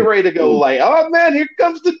if you get ready to go like, oh man, here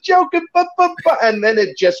comes the joke, and then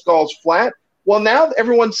it just goes flat, well, now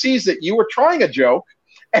everyone sees that you were trying a joke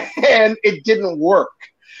and it didn't work.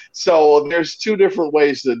 So there's 2 different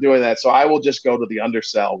ways to doing that. So I will just go to the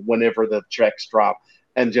undersell whenever the checks drop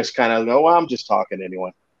and just kind of go, well, I'm just talking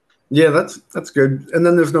anyway. Yeah, that's good. And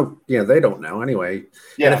then there's no, they don't know anyway.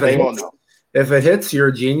 Yeah, they won't know. if it hits, you're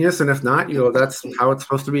a genius, and if not, that's how it's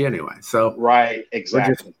supposed to be anyway. So right,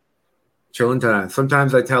 exactly. Chilling time.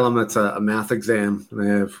 Sometimes I tell them it's a math exam.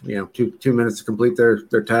 And they have 2 minutes to complete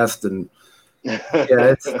their test, and yeah,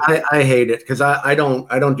 I hate it because I don't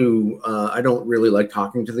really like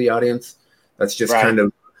talking to the audience. That's just kind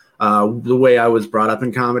of the way I was brought up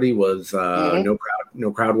in comedy was no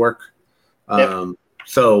crowd work.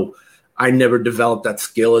 So I never developed that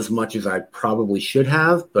skill as much as I probably should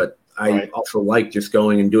have, but I also like just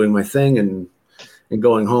going and doing my thing and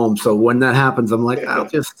going home. So when that happens, I'm like, we'll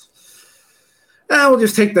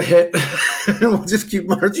just take the hit and we'll just keep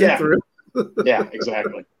marching through. Yeah,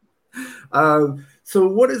 exactly. So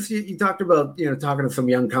what is you talked about, talking to some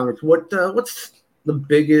young comics, what's the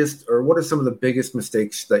biggest, or what are some of the biggest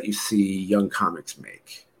mistakes that you see young comics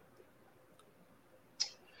make?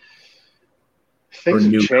 Things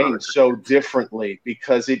have changed so differently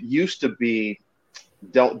because it used to be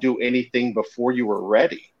don't do anything before you were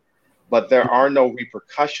ready, but there are no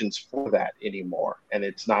repercussions for that anymore. And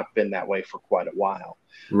it's not been that way for quite a while.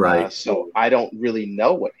 Right. So I don't really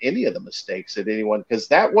know what any of the mistakes that anyone, because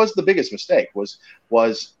that was the biggest mistake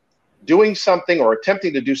was doing something or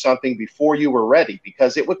attempting to do something before you were ready,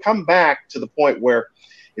 because it would come back to the point where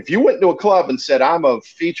if you went to a club and said, I'm a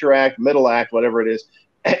feature act, middle act, whatever it is,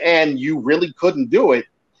 and you really couldn't do it,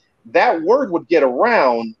 that word would get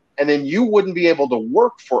around, and then you wouldn't be able to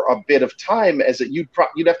work for a bit of time as you'd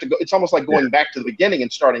have to go. It's almost like going back to the beginning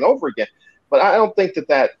and starting over again. But I don't think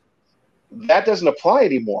that doesn't apply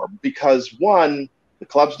anymore because, one, the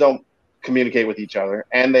clubs don't communicate with each other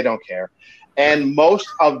and they don't care. And most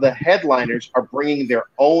of the headliners are bringing their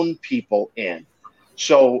own people in.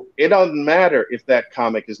 So it doesn't matter if that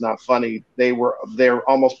comic is not funny. They're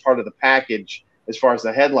almost part of the package as far as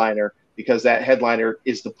the headliner, because that headliner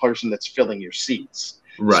is the person that's filling your seats.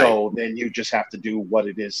 Right. So then you just have to do what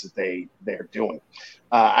it is that they're doing.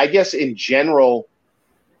 I guess in general,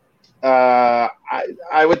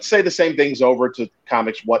 I would say the same things over to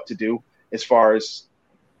comics what to do as far as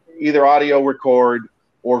either audio record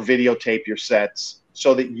or videotape your sets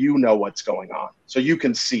so that you know what's going on, so you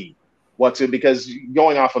can see because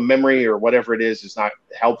going off of memory or whatever it is not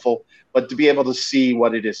helpful, but to be able to see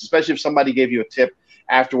what it is, especially if somebody gave you a tip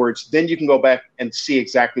afterwards, then you can go back and see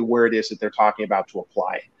exactly where it is that they're talking about to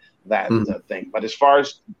apply that thing. But as far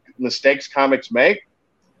as mistakes comics make,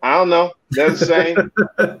 I don't know. They're the same.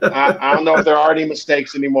 I don't know if there are any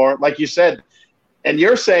mistakes anymore. Like you said, and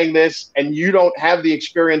you're saying this, and you don't have the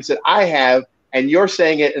experience that I have, and you're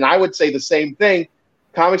saying it, and I would say the same thing.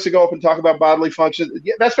 Comics that go up and talk about bodily function,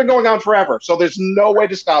 that's been going on forever. So there's no way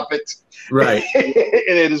to stop it. Right.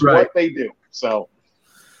 It is what they do. So,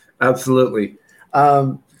 absolutely.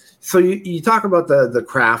 So you talk about the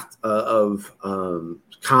craft of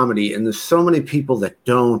comedy, and there's so many people that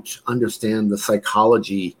don't understand the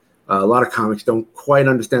psychology. A lot of comics don't quite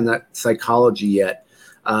understand that psychology yet.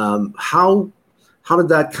 How did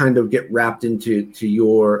that kind of get wrapped into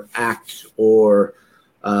your act, or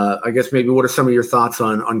I guess maybe what are some of your thoughts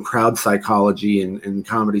on crowd psychology and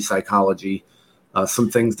comedy psychology?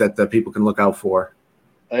 Some things that people can look out for.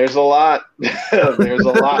 There's a lot. There's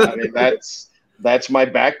a lot. I mean, that's my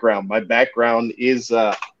background. My background is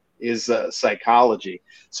psychology.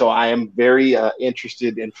 So I am very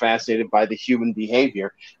interested and fascinated by the human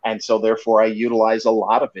behavior, and so therefore I utilize a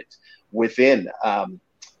lot of it within.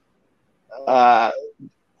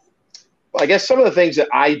 I guess some of the things that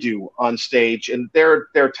I do on stage, and there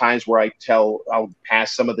are times where I'll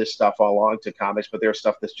pass some of this stuff along to comics, but there's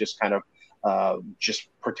stuff that's just kind of just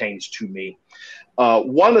pertains to me.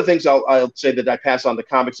 One of the things I'll say that I pass on to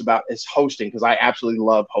comics about is hosting, because I absolutely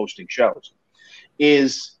love hosting shows.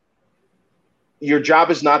 Is your job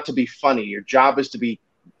is not to be funny. Your job is to be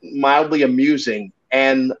mildly amusing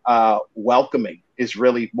and welcoming. Is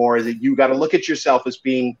really more is that you got to look at yourself as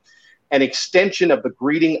being an extension of the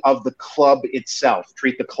greeting of the club itself.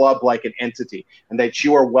 Treat the club like an entity, and that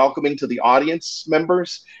you are welcoming to the audience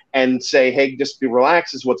members and say, hey, just be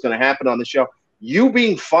relaxed, is what's going to happen on the show. You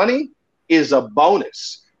being funny is a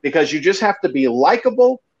bonus, because you just have to be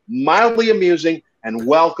likable, mildly amusing, and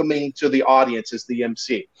welcoming to the audience as the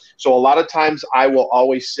MC. So a lot of times I will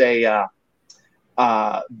always say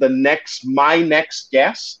my next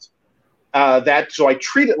guest. So I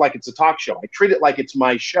treat it like it's a talk show. I treat it like it's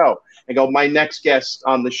my show. I go, my next guest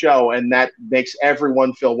on the show, and that makes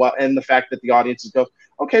everyone feel well. And the fact that the audience goes,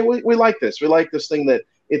 okay, we like this. We like this thing that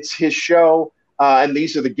it's his show, and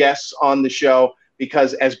these are the guests on the show,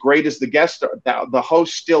 because as great as the guests are, the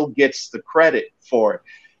host still gets the credit for it.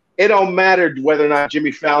 It don't matter whether or not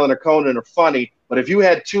Jimmy Fallon or Conan are funny, but if you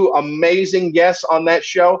had two amazing guests on that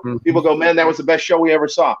show, people go, man, that was the best show we ever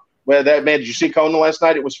saw. Well, that man, did you see Conan last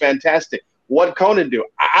night? It was fantastic. What did Conan do?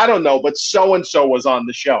 I don't know, but so-and-so was on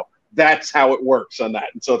the show. That's how it works on that.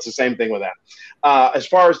 And so it's the same thing with that. As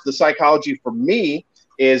far as the psychology for me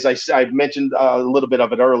is, I mentioned a little bit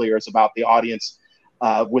of it earlier. It's about the audience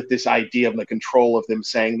with this idea of the control of them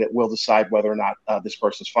saying that we'll decide whether or not this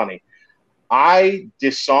person's funny. I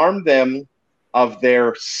disarm them of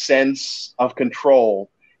their sense of control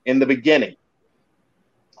in the beginning.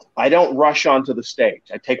 I don't rush onto the stage.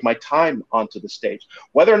 I take my time onto the stage.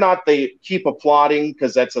 Whether or not they keep applauding,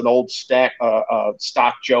 because that's an old stock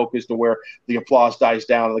joke as to where the applause dies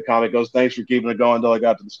down and the comic goes, thanks for keeping it going until I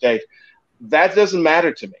got to the stage. That doesn't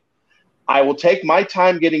matter to me. I will take my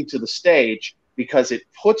time getting to the stage because it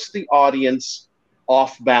puts the audience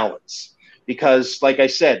off balance. Because, like I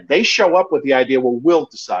said, they show up with the idea, well, we'll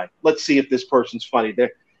decide. Let's see if this person's funny.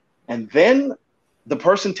 And then the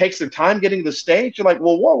person takes their time getting to the stage. You're like,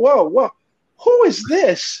 well, whoa. Who is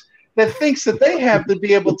this that thinks that they have to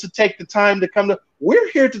be able to take the time to come to? We're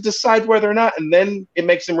here to decide whether or not. And then it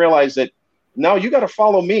makes them realize that, no, you got to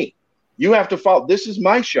follow me. You have to follow. This is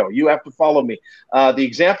my show. You have to follow me. The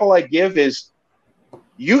example I give is,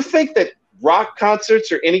 you think that rock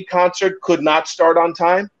concerts or any concert could not start on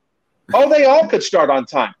time? Oh, they all could start on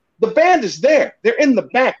time. The band is there. They're in the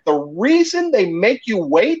back. The reason they make you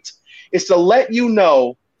wait is to let you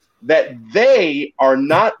know that they are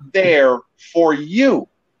not there for you.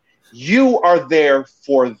 You are there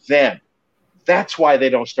for them. That's why they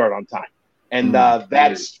don't start on time. And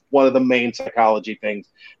that's one of the main psychology things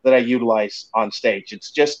that I utilize on stage.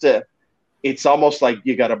 It's just it's almost like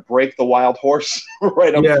you got to break the wild horse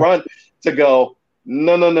right up front to go,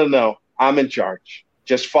 no, I'm in charge.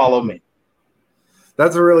 Just follow me.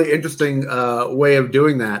 That's a really interesting way of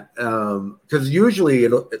doing that. Because usually,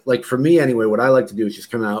 like for me anyway, what I like to do is just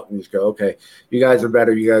come out and just go, okay, you guys are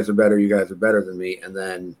better, you guys are better, you guys are better than me. And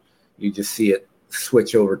then you just see it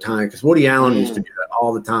switch over time. Because Woody Allen used to do that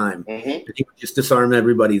all the time. And he would just disarm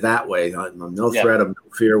everybody that way. I'm no threat, I'm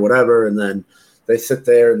no fear, whatever. And then they sit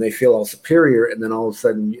there and they feel all superior. And then all of a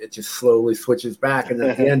sudden it just slowly switches back. And then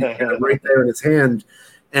at the end, right there in his hand.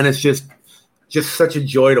 And it's just such a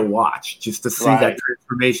joy to watch, just to see that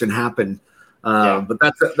transformation happen. But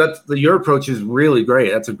your approach is really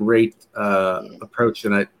great. That's a great approach.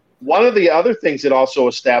 And one of the other things it also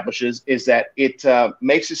establishes is that it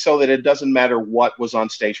makes it so that it doesn't matter what was on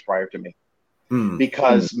stage prior to me.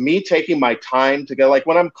 Because me taking my time to go, like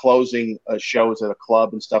when I'm closing shows at a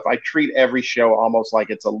club and stuff, I treat every show almost like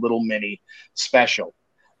it's a little mini special.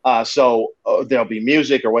 So there'll be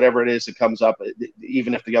music or whatever it is that comes up,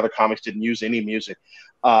 even if the other comics didn't use any music,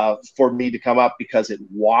 for me to come up, because it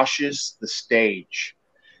washes the stage.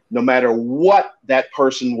 No matter what that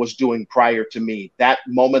person was doing prior to me, that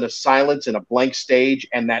moment of silence and a blank stage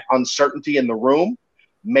and that uncertainty in the room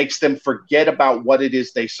makes them forget about what it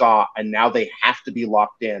is they saw. And now they have to be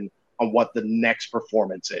locked in on what the next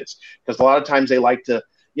performance is. Because a lot of times they like to,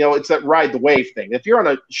 it's that ride the wave thing. If you're on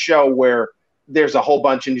a show where there's a whole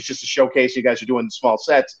bunch and it's just a showcase, you guys are doing small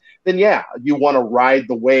sets, then you want to ride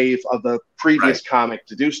the wave of the previous comic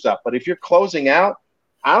to do stuff. But if you're closing out,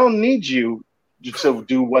 I don't need you to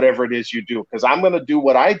do whatever it is you do, because I'm going to do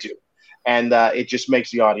what I do. And it just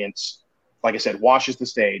makes the audience, like I said, washes the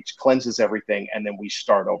stage, cleanses everything, and then we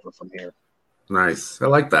start over from here. Nice. I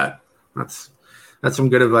like that. That's some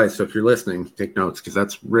good advice. So if you're listening, take notes, because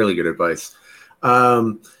that's really good advice.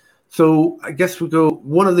 So I guess we go.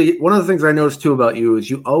 One of the things I noticed too about you is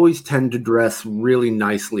you always tend to dress really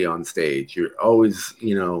nicely on stage. You're always,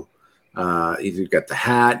 either you got the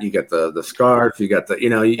hat, you got the scarf, you got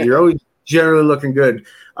you're always generally looking good.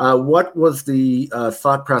 What was the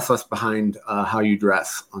thought process behind how you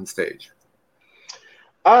dress on stage?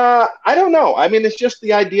 I don't know. I mean, it's just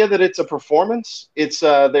the idea that it's a performance. It's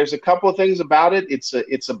there's a couple of things about it.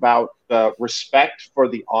 It's about respect for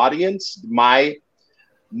the audience.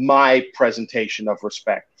 My presentation of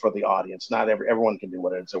respect for the audience. Not everyone can do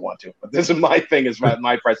what it is they want to, but this is my thing, is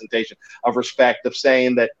my presentation of respect, of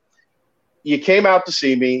saying that you came out to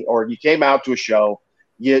see me, or you came out to a show.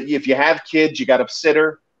 If you have kids, you got a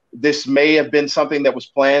sitter. This may have been something that was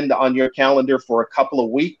planned on your calendar for a couple of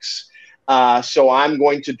weeks. So I'm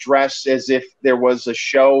going to dress as if there was a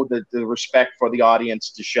show, the respect for the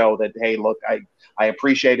audience, to show that, hey, look, I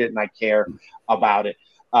appreciate it and I care about it.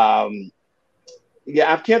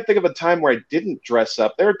 I can't think of a time where I didn't dress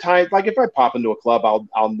up. There are times, like if I pop into a club,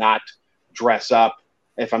 I'll not dress up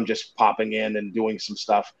if I'm just popping in and doing some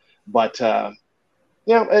stuff. But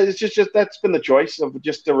it's just that's been the choice of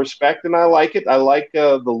just the respect, and I like it. I like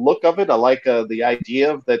the look of it. I like the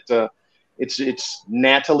idea of that it's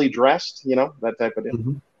nattily dressed, that type of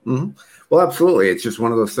thing. Mm-hmm. Well, absolutely. It's just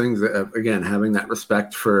one of those things that, again, having that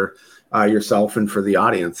respect for yourself and for the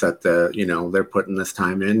audience that, they're putting this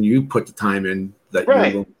time in. You put the time in that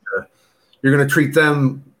Right. you're going to treat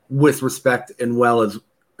them with respect and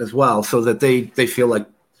as well, so that they feel like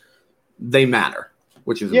they matter,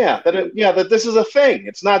 which is that this is a thing.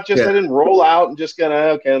 It's not just I didn't roll out and just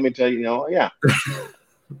okay, let me tell you,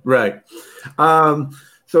 Right.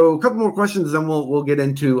 So a couple more questions, then we'll get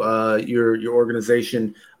into your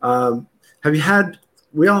organization. Have you had?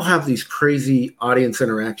 We all have these crazy audience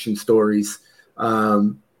interaction stories.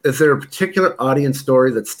 Is there a particular audience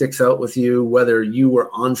story that sticks out with you, whether you were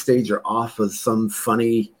on stage or off of some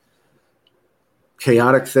funny,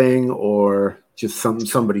 chaotic thing, or just something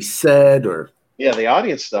somebody said? Or the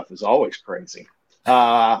audience stuff is always crazy.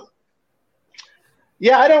 I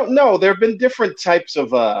don't know. There have been different types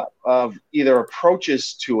of either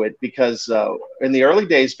approaches to it, because in the early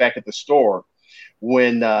days back at the store,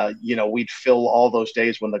 when we'd fill all those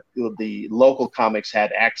days when the local comics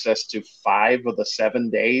had access to 5 of the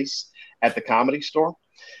 7 days at the Comedy Store.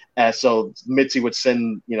 So Mitzi would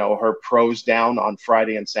send her pros down on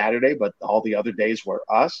Friday and Saturday, but all the other days were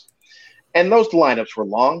us. And those lineups were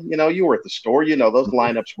long. You were at the store. Those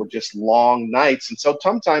lineups were just long nights. And so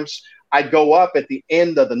sometimes I'd go up at the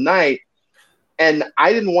end of the night, and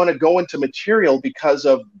I didn't want to go into material because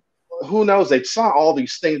of, who knows, they saw all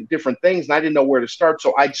these different things, and I didn't know where to start.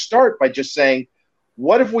 So I'd start by just saying,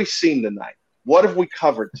 what have we seen tonight? What have we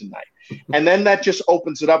covered tonight? And then that just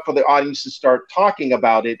opens it up for the audience to start talking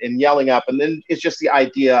about it and yelling up. And then it's just the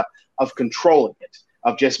idea of controlling it,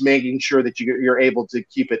 of just making sure that you're able to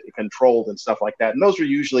keep it controlled and stuff like that. And those are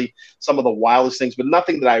usually some of the wildest things, but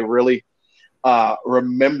nothing that I really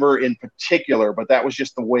remember in particular. But that was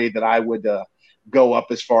just the way that I would go up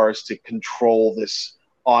as far as to control this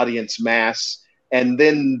audience mass. And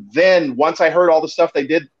then once I heard all the stuff they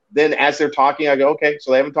did, then as they're talking, I go, okay,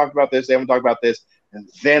 so they haven't talked about this, and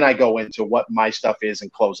then I go into what my stuff is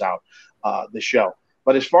and close out the show.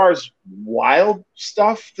 But as far as wild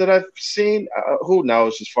stuff that I've seen, who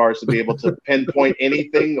knows, as far as to be able to pinpoint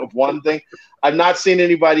anything of one thing. I've not seen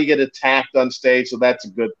anybody get attacked on stage, so that's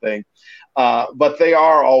a good thing. But they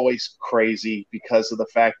are always crazy because of the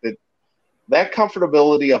fact that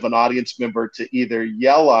comfortability of an audience member to either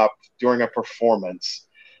yell up during a performance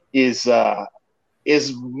is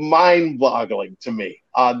mind-boggling to me,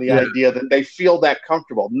 on the idea that they feel that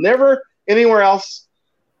comfortable. Never anywhere else.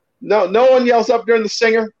 No one yells up during the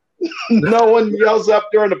singer. No one yells up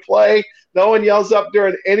during the play. No one yells up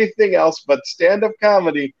during anything else but stand-up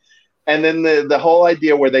comedy. And then the whole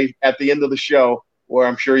idea where they, at the end of the show, where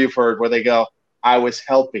I'm sure you've heard, where they go, I was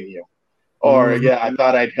helping you. Or, I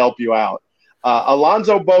thought I'd help you out.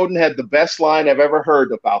 Alonzo Bowden had the best line I've ever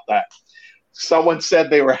heard about that. Someone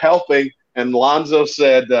said they were helping, and Lonzo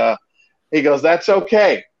said, he goes, that's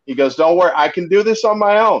okay. He goes, don't worry, I can do this on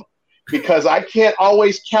my own, because I can't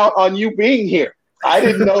always count on you being here. I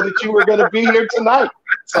didn't know that you were going to be here tonight,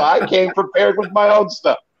 so I came prepared with my own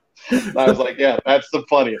stuff. And I was like, yeah, that's the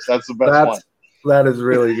funniest. That's the best one. That is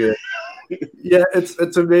really good. Yeah,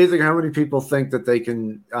 it's amazing how many people think that they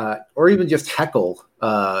can, or even just heckle,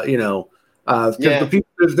 the people,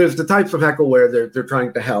 there's the types of heckle where they're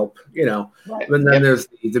trying to help, right. And then there's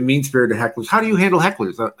the mean-spirited hecklers. How do you handle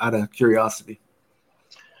hecklers, out of curiosity?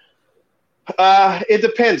 It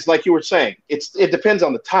depends, like you were saying. It depends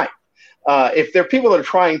on the type. If they're people that are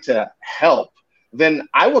trying to help, then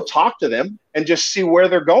I will talk to them and just see where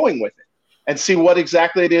they're going with it and see what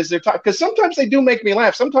exactly it is they're talking. Because sometimes they do make me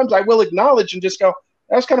laugh. Sometimes I will acknowledge and just go,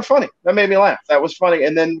 that was kind of funny. That made me laugh. That was funny.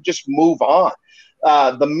 And then just move on.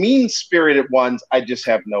 The mean-spirited ones, I just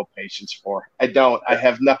have no patience for. I don't. I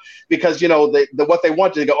have no, because, what they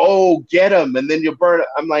want to go, oh, get them, and then you burn it.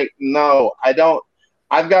 I'm like, no, I don't.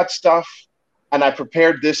 I've got stuff, and I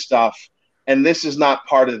prepared this stuff, and this is not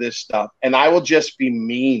part of this stuff. And I will just be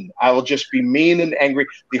mean. I will just be mean and angry.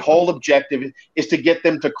 The whole objective is to get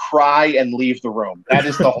them to cry and leave the room. That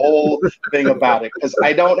is the whole thing about it, because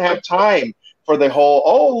I don't have time for the whole,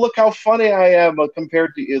 oh, look how funny I am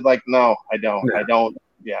compared to you. Like, no, I don't.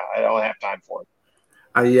 Yeah. I don't have time for it.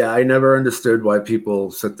 I never understood why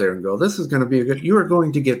people sit there and go, this is going to be you are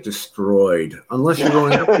going to get destroyed unless you're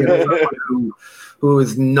going up against someone who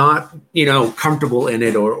is not, comfortable in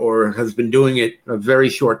it or has been doing it a very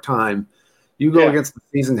short time. You go against the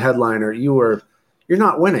seasoned headliner, you're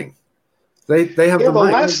not winning. They have the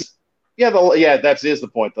mic. That is the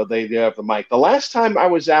point, though. They have the mic. The last time I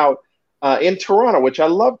was out in Toronto, which I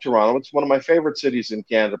love Toronto, it's one of my favorite cities in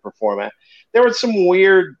Canada to perform at, there were some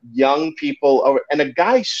weird young people, and a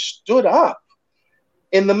guy stood up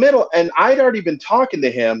in the middle, and I'd already been talking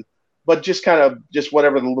to him, but just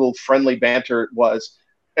whatever the little friendly banter was.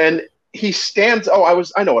 And he stands.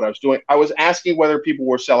 I know what I was doing. I was asking whether people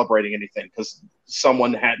were celebrating anything because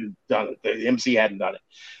someone hadn't done it. The MC hadn't done it.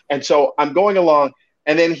 And so I'm going along,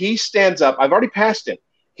 and then he stands up. I've already passed him.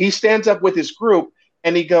 He stands up with his group,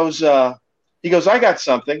 and he goes, I got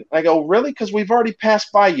something. I go, really? Because we've already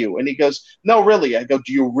passed by you. And he goes, no, really. I go,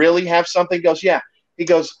 do you really have something? He goes, yeah. He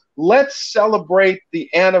goes, let's celebrate the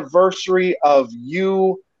anniversary of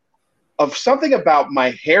something about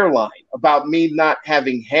my hairline, about me not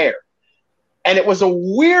having hair. And it was a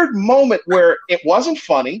weird moment where it wasn't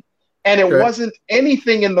funny and it wasn't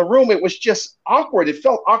anything in the room. It was just awkward. It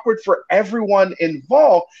felt awkward for everyone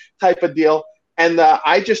involved type of deal. And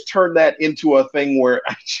I just turned that into a thing where,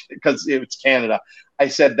 because it's Canada, I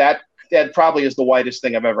said that probably is the whitest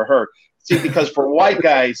thing I've ever heard. See, because for white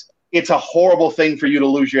guys, it's a horrible thing for you to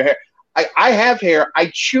lose your hair. I have hair.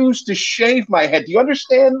 I choose to shave my head. Do you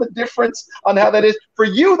understand the difference on how that is? For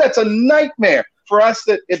you, that's a nightmare. For us,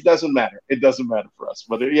 that it doesn't matter. It doesn't matter for us.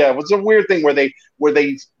 But yeah, it was a weird thing where they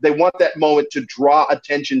want that moment to draw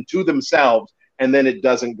attention to themselves, and then it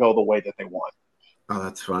doesn't go the way that they want. Oh,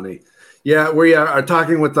 that's funny. Yeah, we are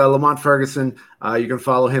talking with Lamont Ferguson. You can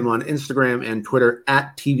follow him on Instagram and Twitter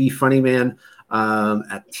at TV Funnyman.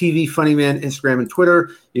 At TV Funnyman, Instagram and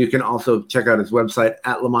Twitter. You can also check out his website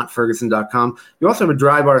at lamontferguson.com. You also have a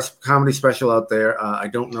Dry Bar comedy special out there. I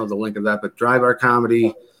don't know the link of that, but Dry Bar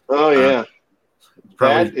comedy. Oh, yeah.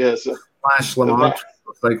 Probably that is / Lamont,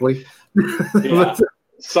 most likely. Yeah,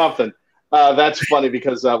 something. That's funny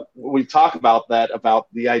because we talk about that, about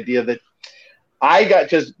the idea that I got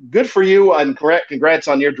just good for you and congrats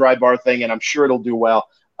on your Dry Bar thing, and I'm sure it'll do well.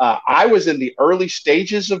 I was in the early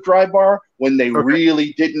stages of Dry Bar when they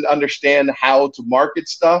really didn't understand how to market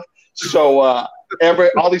stuff. So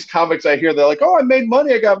all these comics I hear, they're like, "Oh, I made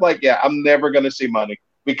money." I'm like, "Yeah, I'm never going to see money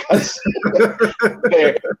because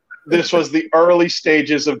this was the early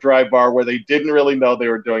stages of Dry Bar where they didn't really know they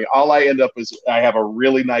were doing. All I end up is I have a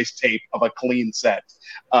really nice tape of a clean set,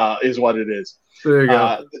 is what it is. There you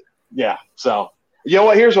go. Yeah. So you know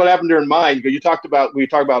what? Here's what happened during mine. We talked about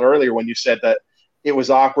earlier when you said that it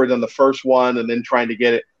was awkward on the first one and then trying to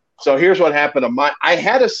get it. So here's what happened on mine. I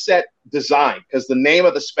had a set design because the name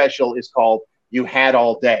of the special is called You Had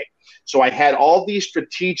All Day. So I had all these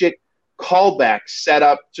strategic callbacks set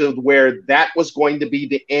up to where that was going to be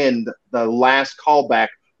the end. The last callback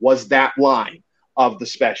was that line of the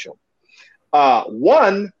special.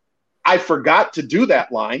 One, I forgot to do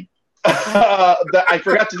that line. I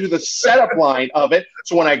forgot to do the setup line of it.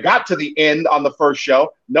 So when I got to the end on the first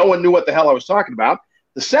show, no one knew what the hell I was talking about.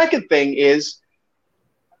 The second thing is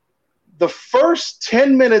the first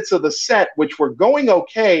 10 minutes of the set, which were going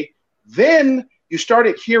okay, then you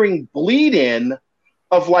started hearing bleed in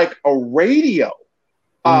of like a radio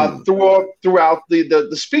throughout the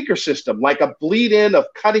speaker system, like a bleed in of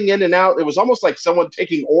cutting in and out. It was almost like someone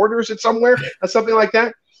taking orders at somewhere or something like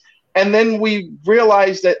that. And then we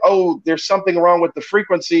realized that, there's something wrong with the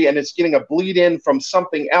frequency and it's getting a bleed in from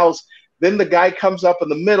something else. Then the guy comes up in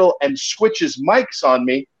the middle and switches mics on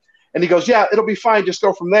me. And he goes, yeah, it'll be fine. Just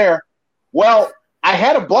go from there. Well, I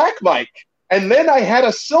had a black mic and then I had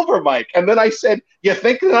a silver mic. And then I said, you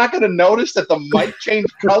think they're not going to notice that the mic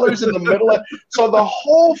changed colors in the middle? So the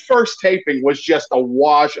whole first taping was just a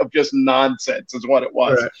wash of just nonsense is what it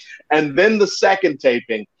was. Right. And then the second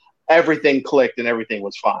taping, everything clicked and everything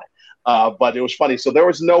was fine. But it was funny. So there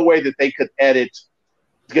was no way that they could edit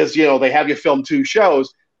because, they have you film 2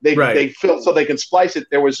 shows. They film so they can splice it.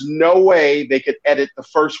 There was no way they could edit the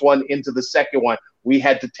first one into the second one. We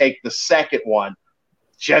had to take the second one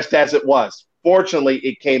just as it was. Fortunately,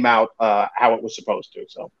 it came out how it was supposed to.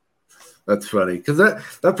 So that's funny because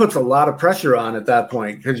that puts a lot of pressure on at that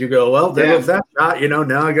point because you go, well, there was that shot,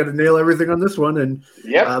 now I got to nail everything on this one. And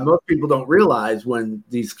most people don't realize when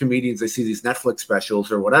these comedians, they see these Netflix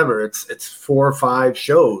specials or whatever, it's 4 or 5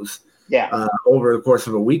 shows over the course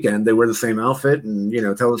of a weekend. They wear the same outfit and,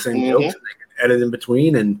 tell the same jokes and they can edit in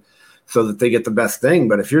between and so that they get the best thing.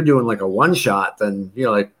 But if you're doing like a one shot, then,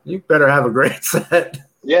 you better have a great set.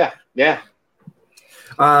 Yeah. Yeah.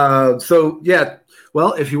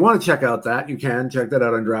 Well, if you want to check out that, you can check that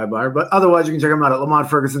out on Dry Bar. But otherwise, you can check them out at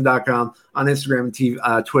lamontferguson.com, on Instagram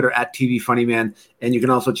and Twitter at TV Funnyman. And you can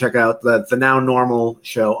also check out the Now Normal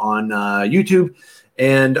show on YouTube.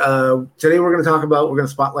 And today we're going to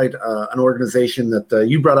spotlight an organization that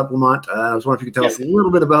you brought up, Lamont. I was wondering if you could tell us a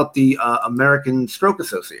little bit about the American Stroke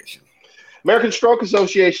Association. American Stroke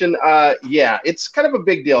Association, yeah, it's kind of a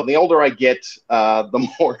big deal. The older I get, the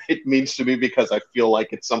more it means to me because I feel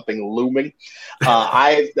like it's something looming.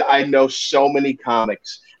 I know so many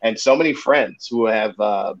comics and so many friends who have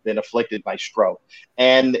been afflicted by stroke,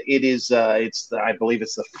 and it is I believe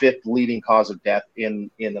it's the fifth leading cause of death in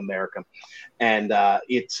America, and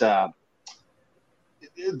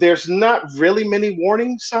there's not really many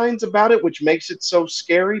warning signs about it, which makes it so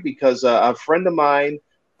scary because a friend of mine,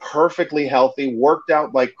 perfectly healthy, worked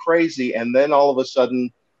out like crazy, and then all of a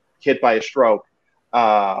sudden hit by a stroke.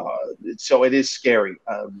 So it is scary,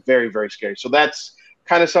 very, very scary. So that's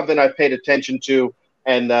kind of something I've paid attention to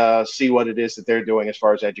and see what it is that they're doing as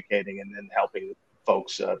far as educating and helping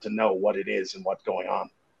folks to know what it is and what's going on.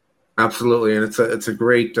 Absolutely, and it's a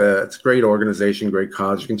great organization, great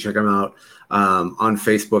cause. You can check them out on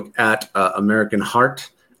Facebook at American Heart,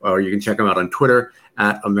 or you can check them out on Twitter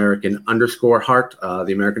at American_Heart,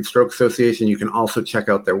 the American Stroke Association. You can also check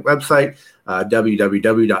out their website,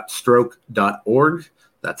 www.stroke.org.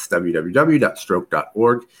 That's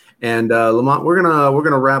www.stroke.org. And Lamont, we're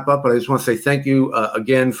gonna wrap up, but I just want to say thank you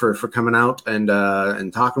again for coming out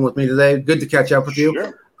and talking with me today. Good to catch up with you.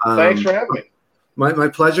 Sure. Thanks for having me. My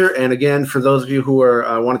pleasure. And again, for those of you who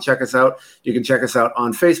want to check us out, you can check us out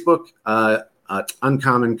on Facebook at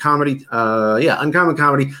Uncommon Comedy. Uncommon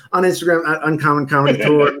Comedy. On Instagram at Uncommon Comedy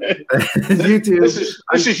Tour. YouTube.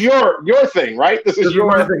 This is your thing, right? This is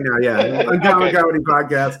my thing now. Yeah, Uncommon Comedy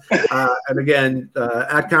Podcast. And again,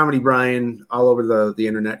 at Comedy Brian all over the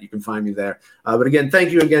internet. You can find me there. But again,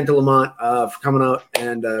 thank you again to Lamont for coming out,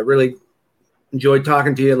 and really enjoyed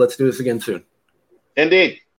talking to you. Let's do this again soon. Indeed.